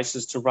 3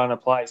 races to run a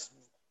place.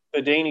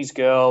 Bedini's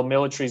Girl,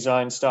 Military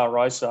Zone, Star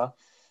Racer,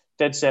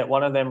 Dead Set,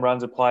 one of them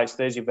runs a place.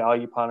 There's your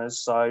value, punters.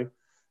 So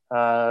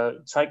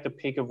take the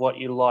pick of what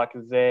you like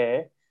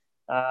there.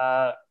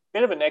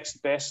 Bit of a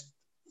next best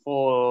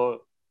for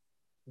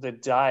the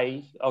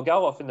day. I'll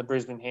go off in the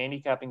Brisbane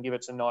Handicap and give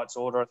it to Knight's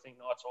Order. I think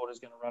Knight's Order is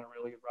going to run a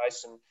really good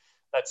race, and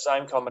that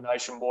same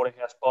combination,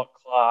 Waterhouse, Bot,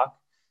 Clark,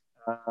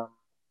 I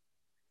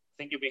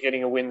think you'll be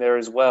getting a win there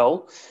as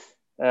well.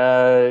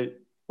 We're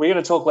going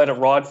to talk Let It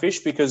Ride, Fish,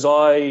 because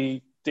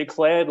I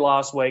declared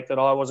last week that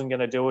I wasn't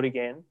going to do it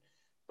again,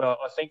 but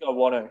I think I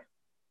want to.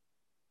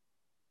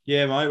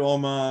 Yeah, mate.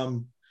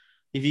 I'm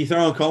if you're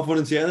throwing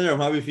confidence out there, I'm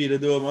happy for you to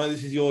do it, mate.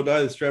 This is your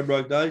day, the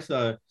Stradbroke day,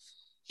 so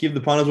give the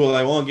punters what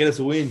they want. Get us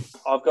a win.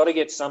 I've got to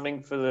get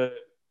something for the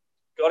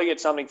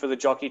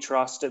Jockey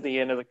Trust at the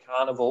end of the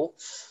carnival.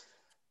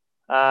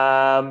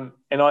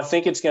 And I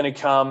think it's going to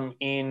come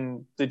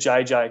in the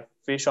JJ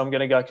Fish. I'm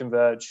going to go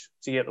Converge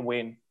to get the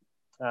win.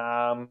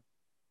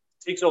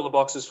 Ticks all the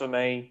boxes for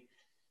me.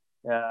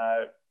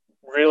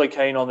 Really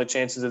keen on the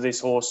chances of this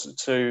horse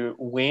to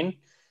win.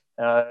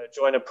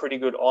 Join a pretty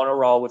good honour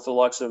roll with the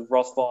likes of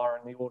Rothfire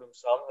and the Autumn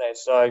Sun there.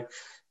 So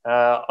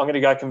I'm going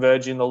to go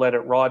Converge in the Let It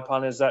Ride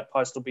punters. That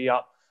post will be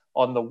up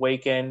on the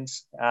weekend.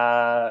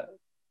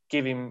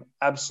 Give him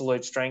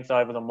absolute strength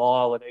over the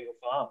mile at Eagle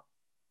Farm.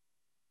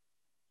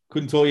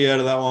 Couldn't talk you out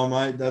of that one,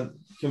 mate. That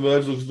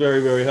Converge looks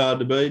very, very hard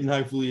to beat, and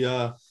hopefully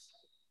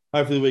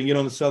we can get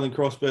on the Southern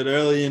Cross bet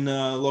early and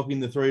lock in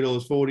the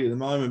 $3.40 at the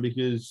moment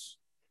because,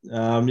 he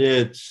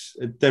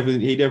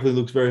definitely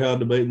looks very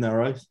hard to beat in that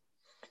race.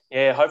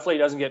 Yeah, hopefully he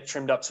doesn't get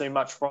trimmed up too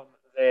much from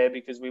there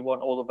because we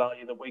want all the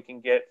value that we can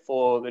get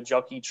for the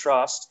Jockey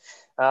Trust.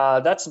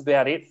 That's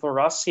about it for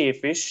us here,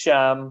 Fish.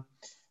 Gone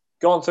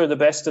through the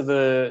best of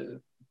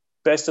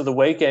the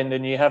weekend,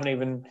 and you haven't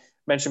even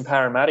mentioned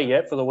Parramatta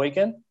yet for the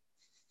weekend.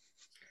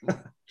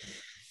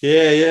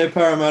 Yeah.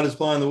 Parramatta's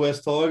playing the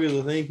West Tigers,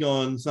 I think,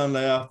 on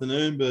Sunday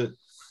afternoon. But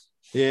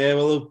yeah,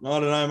 well, look, I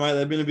don't know, mate.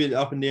 They've been a bit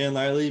up and down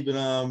lately, but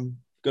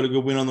got a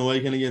good win on the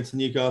weekend against the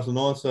Newcastle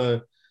Knights.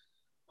 So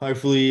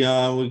hopefully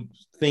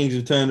things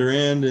have turned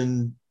around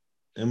and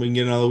we can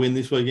get another win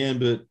this weekend.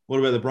 But what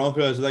about the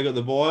Broncos? Have they got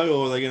the bye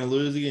or are they going to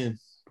lose again?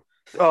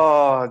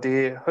 Oh,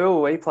 dear. Who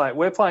are we playing?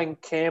 We're playing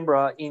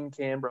Canberra in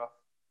Canberra.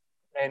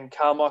 And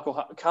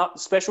Carmichael Hunt,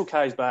 Special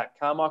K's back.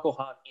 Carmichael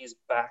Hunt is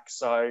back.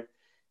 So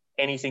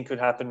anything could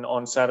happen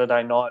on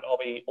Saturday night. I'll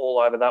be all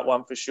over that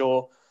one for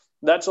sure.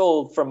 That's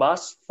all from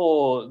us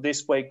for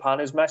this week,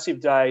 punters.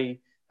 Massive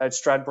day at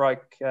Stradbroke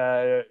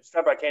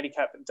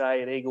Handicap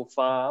Day at Eagle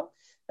Farm.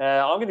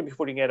 I'm going to be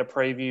putting out a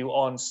preview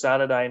on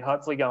Saturday and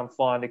hopefully go and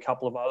find a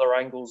couple of other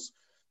angles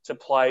to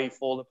play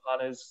for the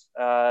punters.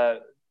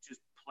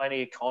 Just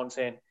plenty of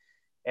content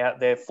out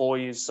there for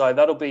you. So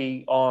that'll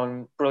be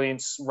on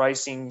Brilliance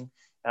Racing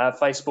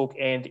Facebook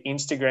and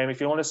Instagram.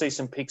 If you want to see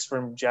some pics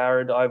from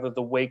Jared over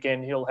the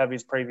weekend, he'll have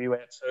his preview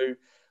out too.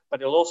 But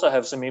he'll also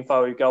have some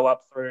info go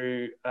up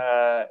through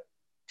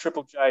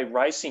Triple J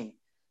Racing.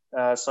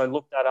 So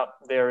look that up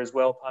there as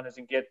well, punters,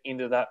 and get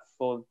into that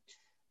for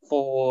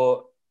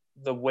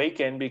the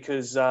weekend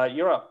because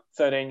you're up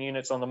 13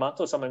 units on the month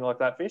or something like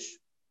that, Fish.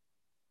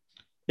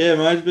 Yeah,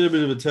 mate, it's been a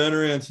bit of a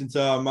turnaround since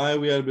May.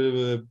 We had a bit of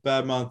a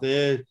bad month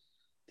there.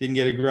 Didn't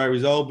get a great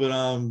result, but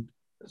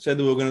said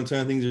that we were going to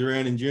turn things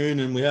around in June,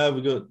 and we have.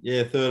 We got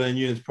 13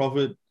 units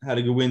profit. Had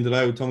a good win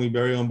today with Tommy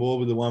Berry on board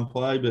with the one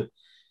play, but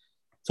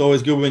it's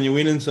always good when you're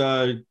winning.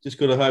 So just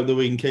got to hope that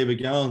we can keep it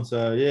going.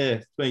 So yeah,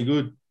 it's been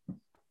good.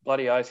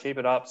 Bloody oath, keep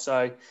it up.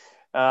 So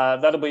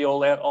that'll be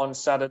all out on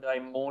Saturday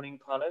morning,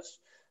 punters.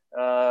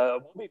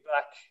 We'll be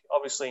back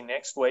obviously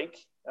next week.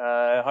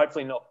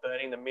 Hopefully not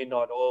burning the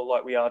midnight oil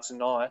like we are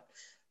tonight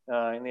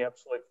in the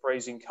absolute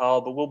freezing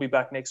cold. But we'll be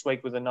back next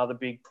week with another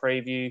big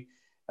preview.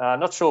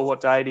 Not sure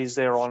what day it is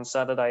there on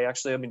Saturday.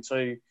 Actually, I've been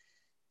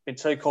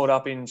too caught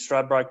up in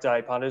Stradbroke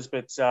Day, punters.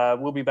 But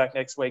we'll be back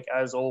next week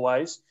as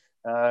always.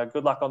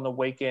 Good luck on the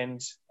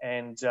weekend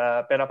and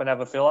bet up and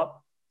have a fill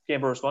up.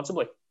 Gamble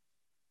responsibly.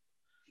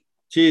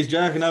 Cheers,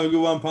 Jack, and have a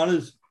good one,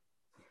 punters.